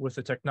us with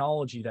a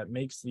technology that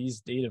makes these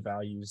data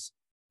values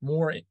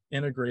more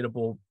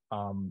integratable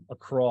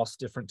across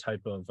different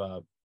type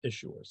of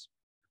issuers.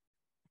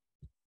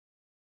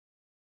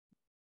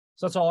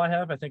 So that's all I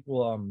have. I think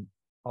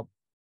I'll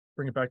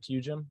bring it back to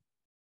you, Jim.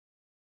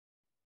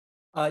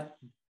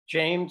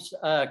 James,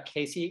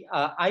 Casey,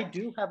 I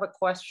do have a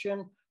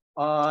question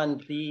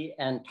on the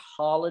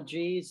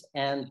ontologies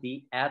and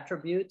the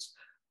attributes.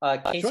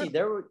 Casey,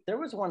 sure. there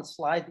was one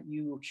slide that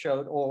you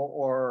showed,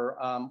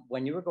 or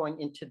when you were going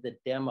into the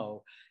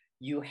demo,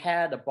 you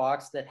had a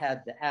box that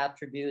had the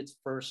attributes,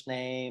 first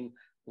name,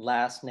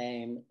 last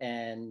name,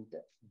 and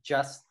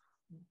just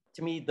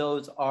to me,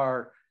 those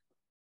are,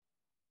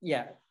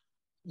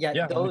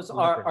 those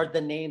are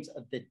the names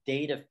of the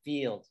data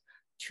fields.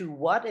 To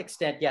what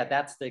extent,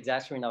 that's the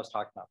exact screen I was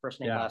talking about, first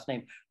name, last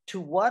name. To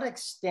what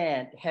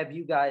extent have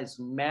you guys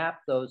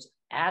mapped those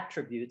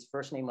attributes,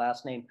 first name,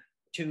 last name,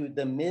 to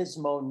the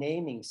MISMO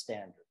naming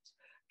standards.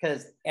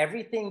 Because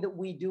everything that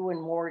we do in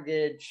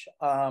mortgage,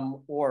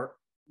 or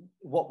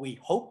what we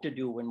hope to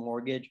do in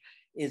mortgage,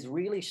 is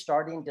really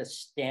starting to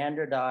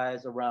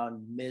standardize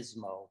around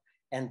MISMO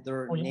and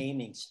their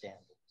naming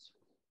standards.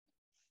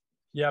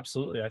 Yeah,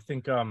 absolutely. I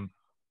think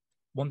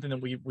one thing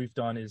that we've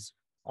done is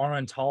our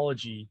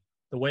ontology,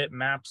 the way it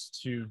maps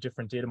to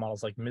different data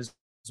models like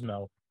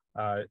MISMO,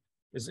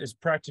 is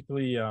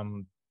practically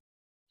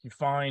you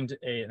find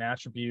an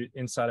attribute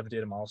inside of a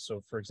data model.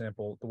 So for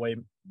example, the way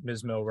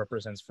MISMO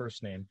represents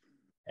first name,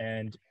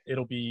 and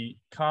it'll be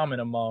common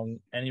among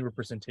any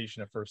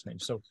representation of first name.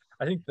 So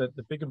I think that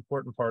the big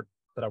important part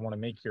that I want to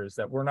make here is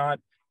that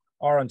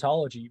our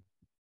ontology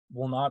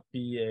will not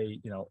be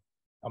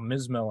a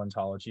MISMO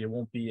ontology. It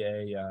won't be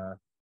a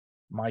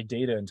my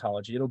data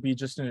ontology. It'll be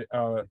just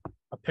a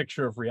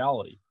picture of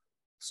reality.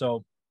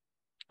 So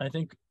I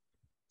think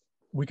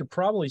we could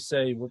probably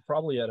say we're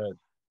probably at a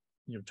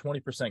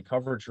 20%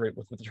 coverage rate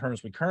with the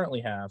terms we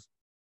currently have.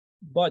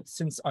 But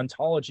since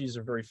ontologies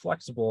are very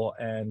flexible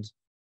and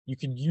you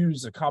can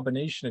use a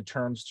combination of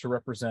terms to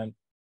represent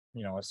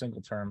a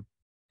single term,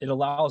 it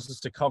allows us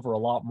to cover a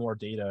lot more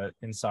data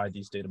inside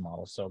these data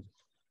models. So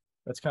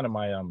that's kind of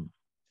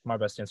my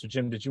best answer.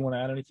 Jim, did you want to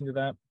add anything to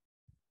that?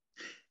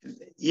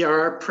 Yeah,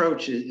 our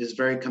approach is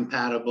very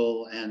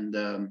compatible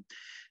and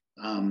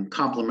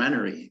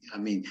complementary. I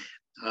mean,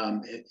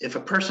 if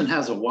a person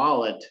has a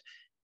wallet,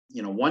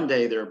 one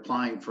day they're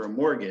applying for a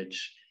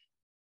mortgage,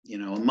 a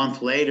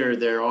month later,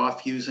 they're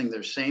off using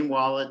their same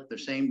wallet, their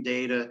same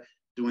data,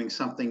 doing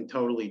something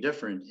totally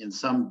different in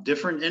some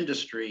different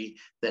industry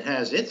that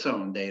has its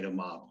own data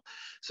model.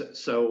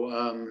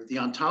 So the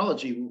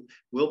ontology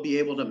will be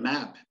able to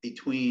map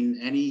between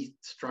any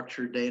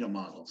structured data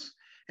models,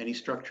 any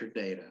structured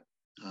data.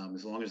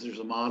 As long as there's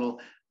a model,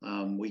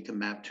 we can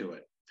map to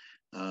it.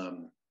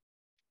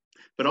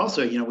 But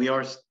also, we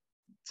are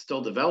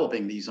still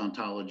developing these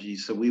ontologies,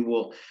 so we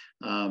will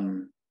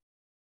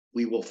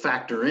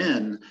factor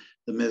in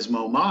the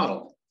MISMO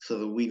model so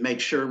that we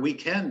make sure we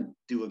can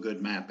do a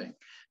good mapping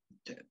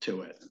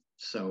to it.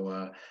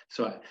 So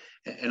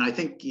and I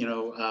think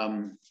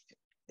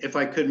if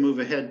I could move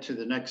ahead to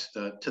the next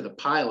to the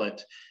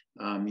pilot,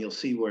 you'll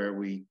see where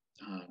we.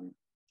 All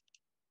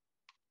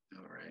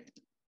right.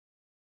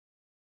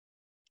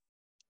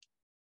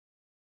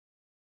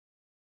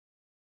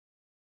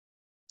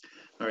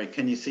 All right,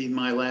 can you see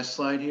my last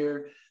slide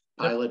here?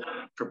 Pilot,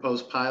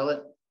 proposed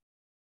pilot.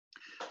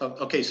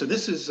 Okay, so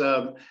this is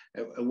a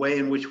way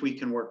in which we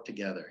can work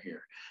together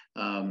here.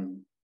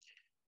 And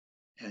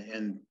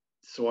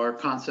so our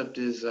concept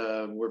is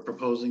we're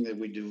proposing that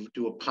we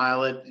do a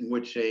pilot in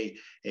which a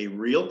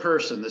real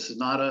person, this is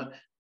not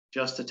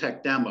just a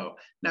tech demo.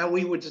 Now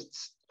we would,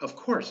 of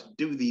course,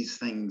 do these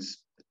things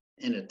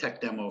in a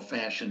tech demo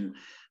fashion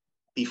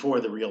before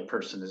the real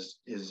person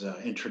is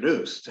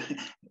introduced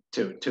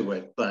to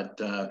it, but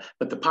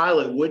the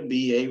pilot would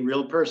be a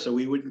real person.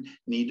 We would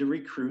need to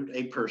recruit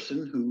a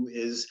person who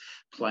is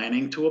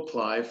planning to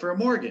apply for a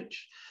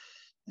mortgage,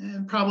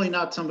 and probably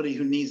not somebody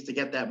who needs to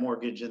get that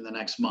mortgage in the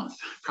next month.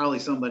 Probably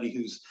somebody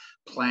who's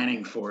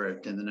planning for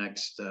it in the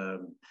next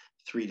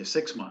 3 to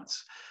 6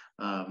 months.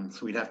 So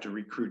we'd have to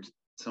recruit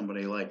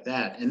somebody like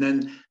that, and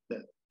then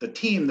the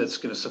team that's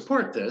going to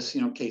support this,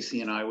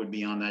 Casey and I would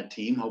be on that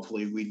team.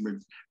 Hopefully we'd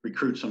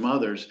recruit some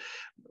others.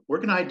 We're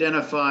going to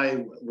identify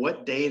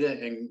what data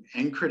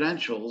and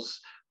credentials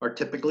are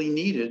typically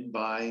needed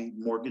by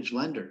mortgage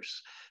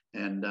lenders.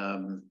 And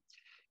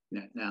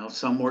now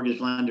some mortgage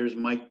lenders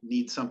might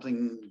need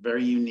something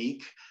very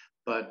unique,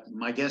 but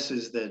my guess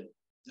is that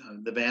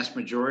the vast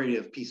majority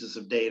of pieces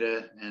of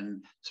data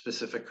and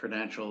specific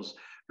credentials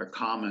are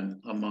common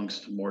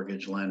amongst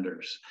mortgage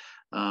lenders.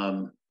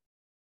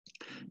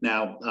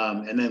 Now,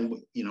 and then,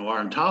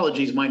 our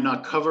ontologies might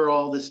not cover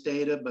all this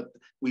data, but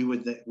we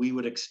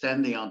would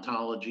extend the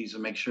ontologies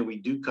and make sure we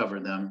do cover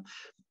them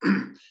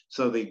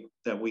so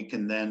that we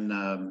can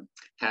then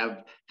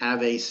have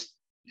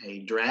a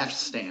draft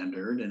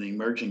standard, an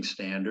emerging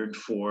standard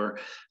for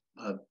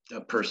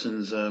a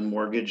person's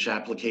mortgage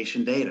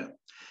application data.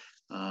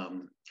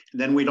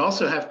 Then we'd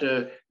also have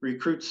to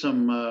recruit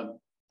some,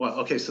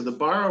 so the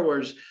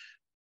borrowers,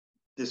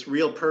 this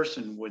real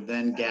person would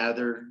then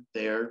gather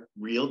their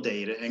real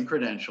data and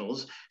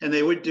credentials, and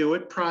they would do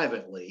it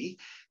privately.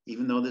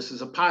 Even though this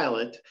is a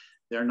pilot,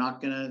 they're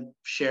not going to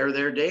share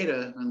their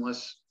data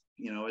unless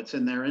it's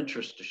in their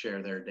interest to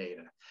share their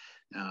data.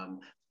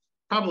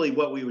 Probably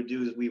what we would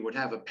do is we would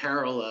have a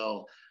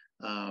parallel.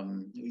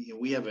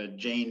 We have a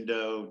Jane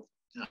Doe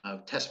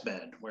test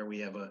bed where we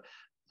have a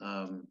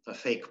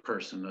fake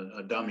person,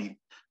 a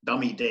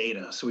dummy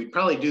data. So we'd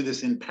probably do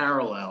this in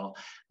parallel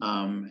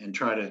and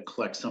try to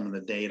collect some of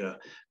the data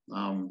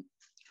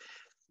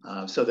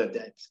so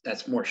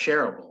that's more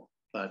shareable.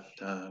 But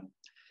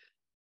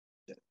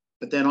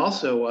then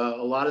also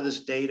a lot of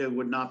this data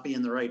would not be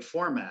in the right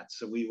format.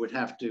 So we would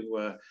have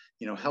to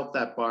help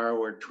that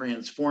borrower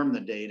transform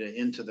the data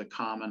into the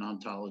common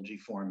ontology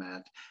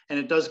format. And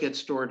it does get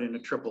stored in a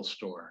triple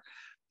store.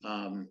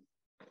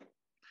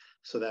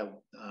 So that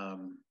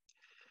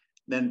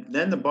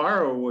then the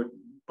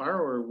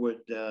borrower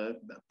would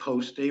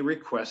post a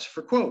request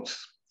for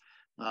quotes.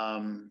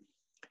 And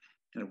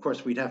of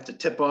course, we'd have to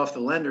tip off the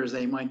lenders.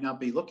 They might not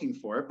be looking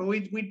for it, but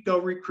we'd go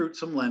recruit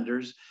some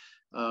lenders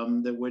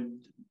that would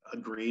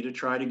agree to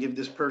try to give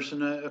this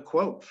person a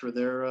quote for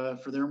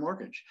their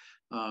mortgage.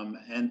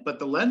 But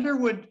the lender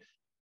would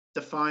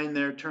define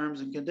their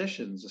terms and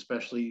conditions,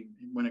 especially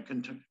when it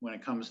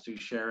comes to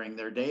sharing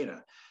their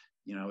data.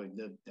 You know,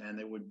 and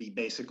it would be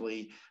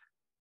basically,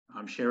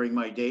 I'm sharing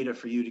my data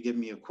for you to give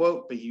me a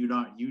quote, but you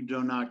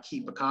do not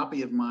keep a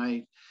copy of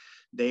my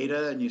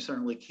data, and you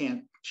certainly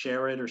can't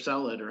share it or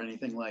sell it or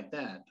anything like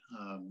that.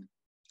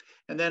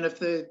 And then if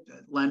the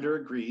lender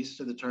agrees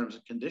to the terms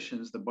and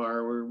conditions, the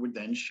borrower would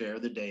then share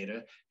the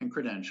data and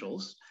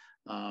credentials.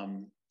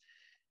 And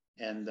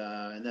then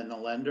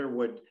the lender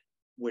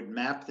would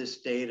map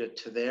this data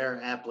to their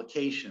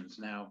applications.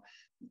 Now,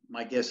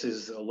 my guess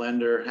is a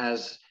lender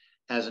has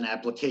an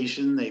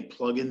application, they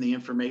plug in the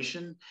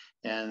information,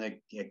 and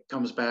it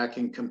comes back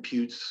and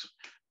computes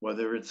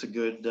whether it's a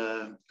good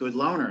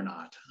loan or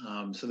not.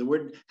 So there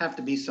would have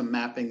to be some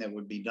mapping that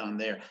would be done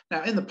there.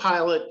 Now, in the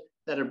pilot,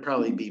 that'd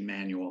probably be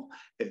manual.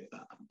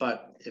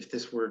 But if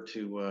this were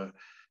to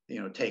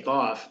take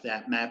off,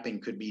 that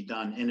mapping could be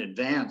done in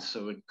advance.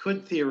 So it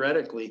could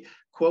theoretically,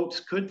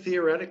 quotes could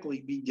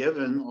theoretically be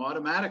given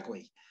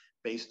automatically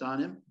based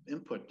on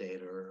input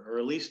data, or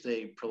at least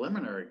a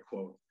preliminary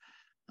quote.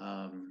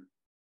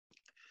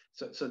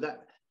 So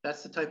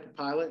that's the type of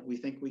pilot we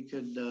think we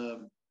could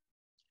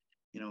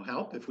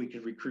help if we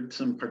could recruit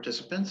some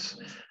participants.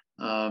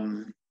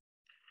 And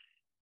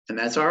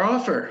that's our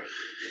offer.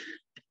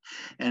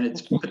 And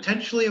it's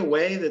potentially a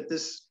way that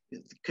this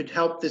could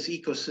help this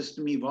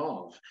ecosystem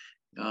evolve.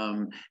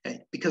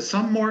 Because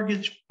some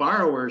mortgage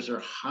borrowers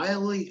are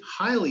highly,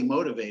 highly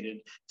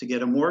motivated to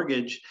get a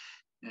mortgage.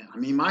 I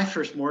mean, my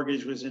first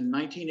mortgage was in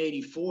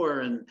 1984,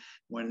 and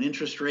when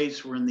interest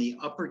rates were in the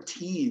upper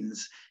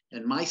teens,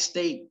 and my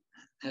state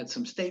had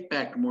some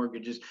state-backed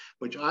mortgages,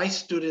 which I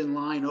stood in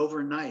line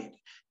overnight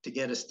to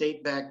get a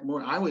state-backed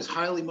mortgage. I was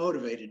highly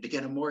motivated to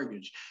get a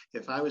mortgage.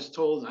 If I was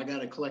told I got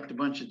to collect a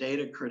bunch of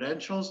data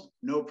credentials,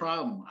 no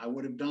problem, I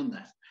would have done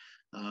that.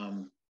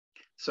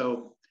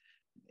 So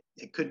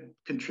it could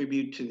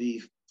contribute to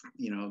the,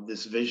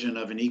 this vision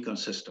of an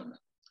ecosystem.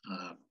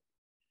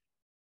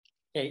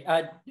 Okay,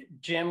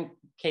 Jim,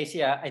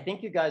 Casey, I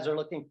think you guys are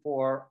looking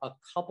for a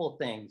couple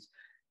things.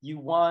 You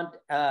want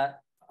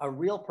a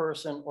real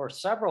person or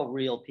several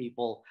real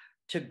people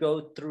to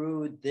go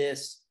through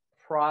this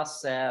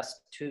process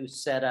to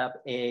set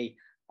up a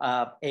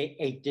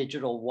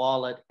digital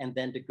wallet, and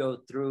then to go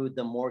through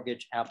the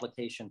mortgage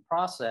application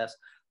process.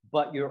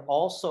 But you're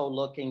also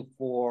looking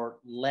for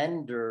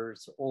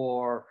lenders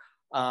or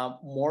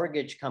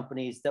mortgage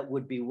companies that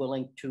would be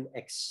willing to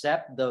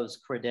accept those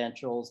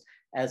credentials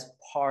as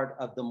part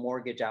of the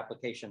mortgage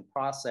application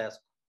process.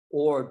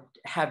 Or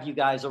have you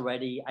guys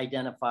already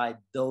identified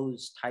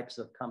those types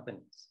of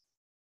companies?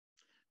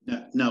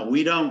 No,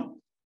 we don't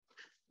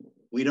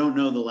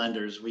know the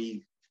lenders.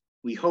 We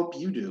hope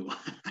you do.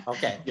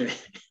 Okay.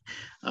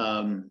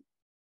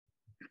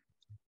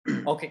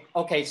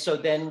 Okay. So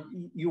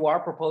then you are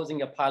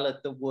proposing a pilot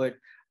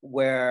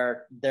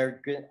where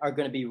there are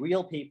going to be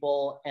real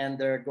people, and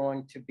they're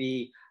going to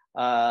be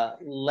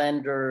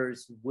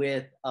lenders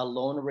with a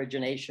loan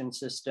origination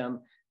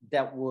system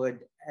that would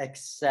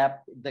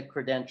accept the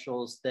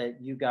credentials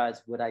that you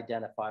guys would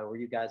identify or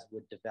you guys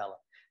would develop.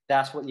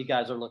 That's what you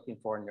guys are looking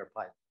for in your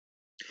pilot.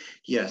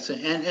 Yes,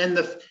 and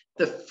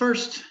the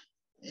first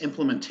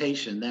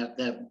implementation,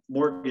 that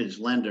mortgage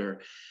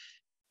lender,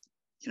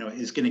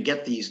 is going to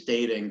get these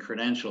data and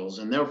credentials,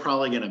 and they're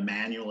probably going to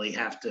manually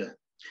have to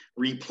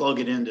replug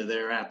it into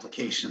their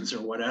applications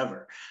or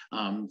whatever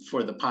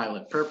for the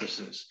pilot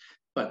purposes.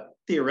 But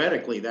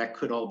theoretically, that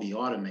could all be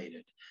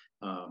automated,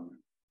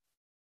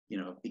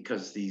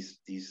 because these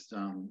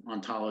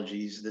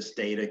ontologies, this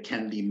data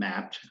can be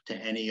mapped to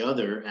any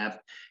other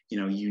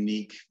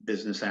unique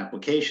business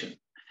application.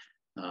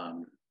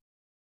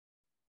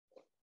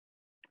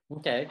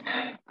 Okay.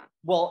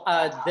 Well,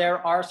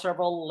 there are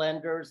several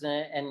lenders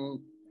and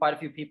quite a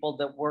few people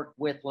that work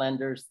with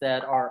lenders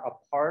that are a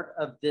part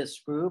of this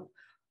group.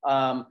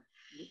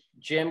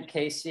 Jim,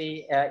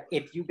 Casey,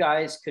 if you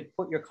guys could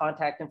put your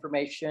contact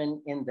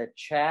information in the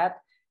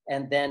chat,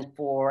 and then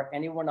for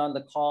anyone on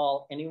the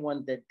call,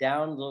 anyone that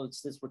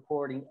downloads this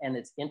recording and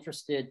is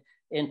interested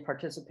in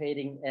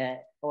participating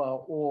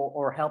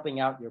or helping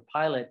out your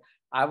pilot,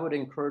 I would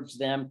encourage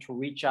them to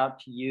reach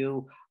out to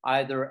you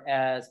either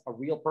as a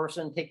real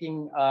person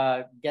getting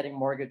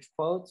mortgage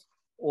quotes,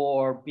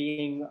 or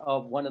being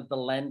one of the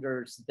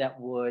lenders that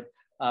would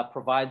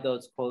provide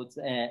those quotes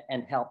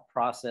and help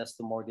process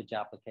the mortgage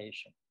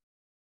application.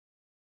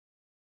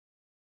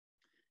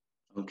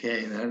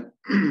 Okay,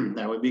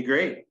 that would be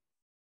great.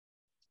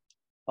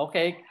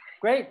 Okay,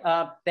 great.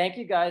 Thank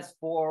you guys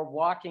for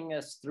walking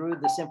us through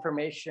this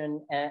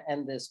information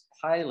and this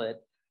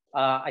pilot.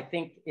 I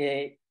think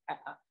it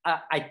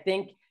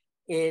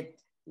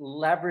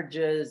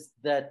leverages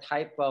the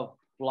type of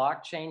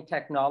blockchain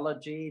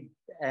technology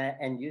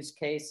and use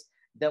case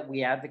that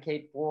we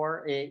advocate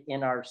for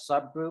in our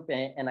subgroup.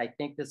 And I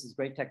think this is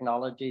great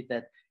technology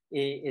that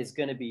is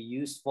going to be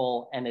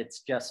useful, and it's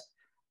just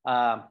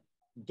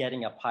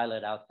getting a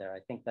pilot out there. I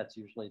think that's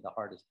usually the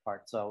hardest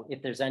part. So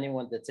if there's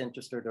anyone that's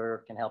interested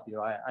or can help you,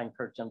 I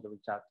encourage them to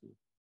reach out to you.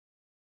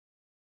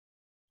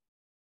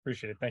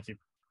 Appreciate it. Thank you.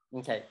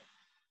 Okay.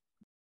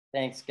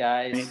 Thanks,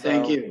 guys.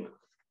 Thank you.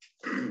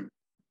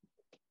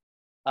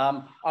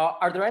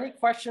 Are there any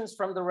questions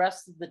from the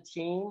rest of the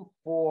team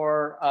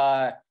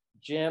for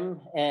Jim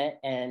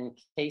and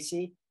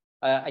Casey?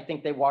 I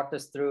think they walked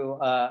us through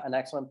an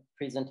excellent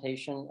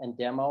presentation and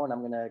demo, and I'm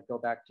going to go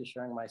back to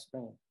sharing my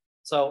screen.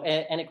 So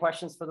any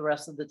questions for the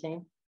rest of the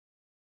team?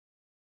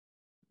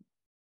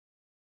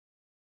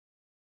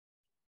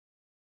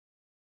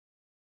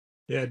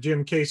 Yeah,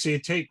 Jim,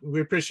 Casey,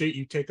 we appreciate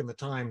you taking the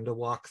time to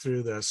walk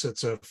through this.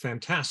 It's a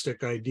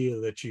fantastic idea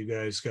that you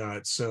guys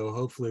got. So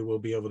hopefully we'll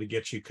be able to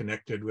get you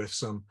connected with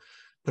some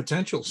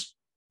potentials.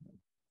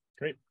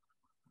 Great.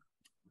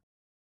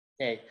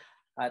 Okay,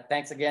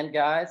 thanks again,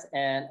 guys.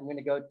 And I'm going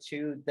to go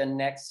to the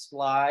next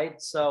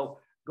slide. So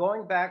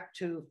going back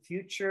to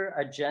future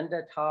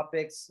agenda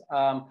topics,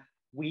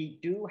 we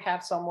do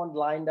have someone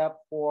lined up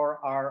for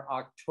our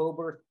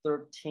October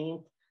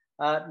 13th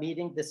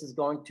meeting. This is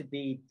going to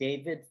be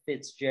David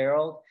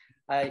Fitzgerald.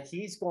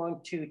 He's going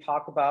to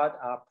talk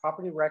about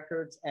property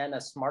records and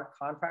a smart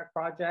contract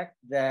project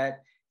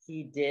that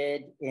he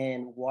did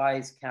in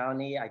Wise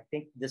County. I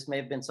think this may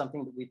have been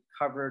something that we've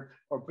covered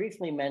or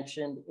briefly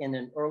mentioned in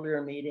an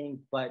earlier meeting,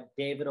 but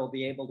David will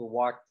be able to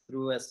walk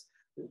through us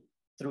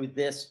through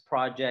this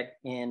project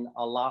in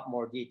a lot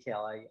more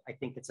detail. I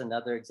think it's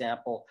another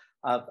example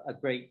of a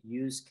great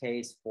use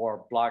case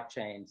for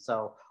blockchain.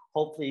 So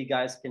hopefully you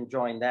guys can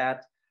join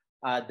that.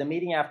 The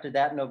meeting after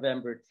that,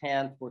 November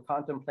 10th, we're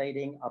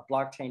contemplating a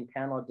blockchain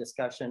panel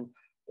discussion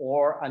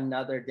or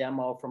another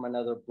demo from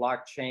another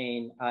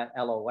blockchain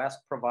LOS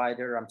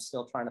provider. I'm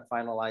still trying to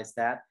finalize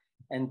that.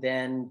 And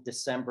then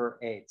December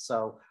 8th.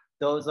 So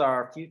those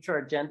are future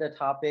agenda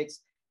topics.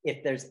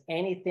 If there's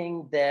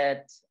anything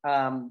that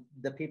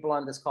the people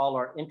on this call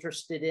are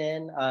interested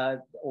in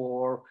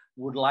or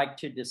would like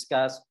to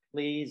discuss,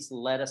 please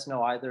let us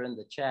know either in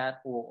the chat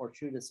or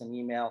shoot us an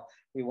email.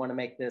 We want to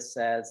make this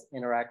as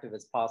interactive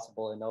as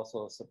possible and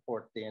also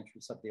support the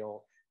interests of the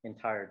whole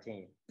entire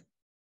team.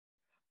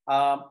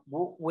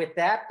 With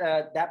that,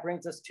 that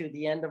brings us to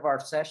the end of our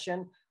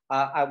session.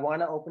 I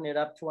want to open it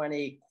up to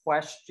any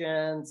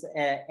questions,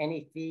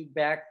 any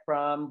feedback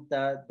from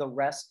the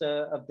rest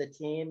of the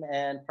team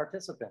and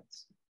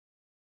participants.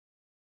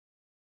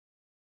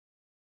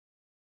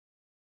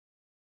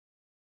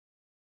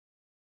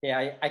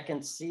 Yeah, I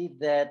can see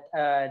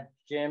that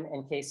Jim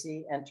and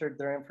Casey entered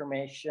their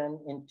information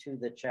into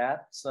the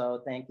chat.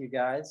 So thank you,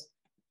 guys.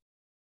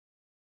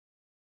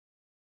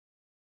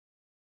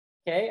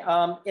 Okay,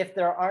 if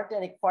there aren't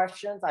any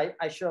questions,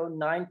 I show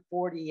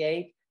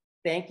 9:48.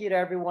 Thank you to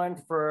everyone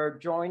for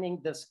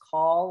joining this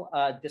call.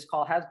 This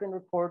call has been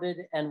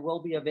recorded and will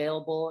be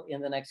available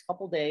in the next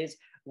couple days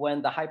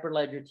when the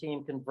Hyperledger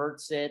team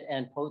converts it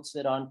and posts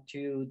it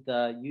onto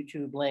the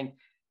YouTube link.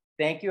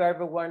 Thank you,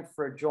 everyone,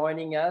 for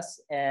joining us,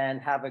 and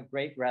have a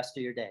great rest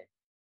of your day.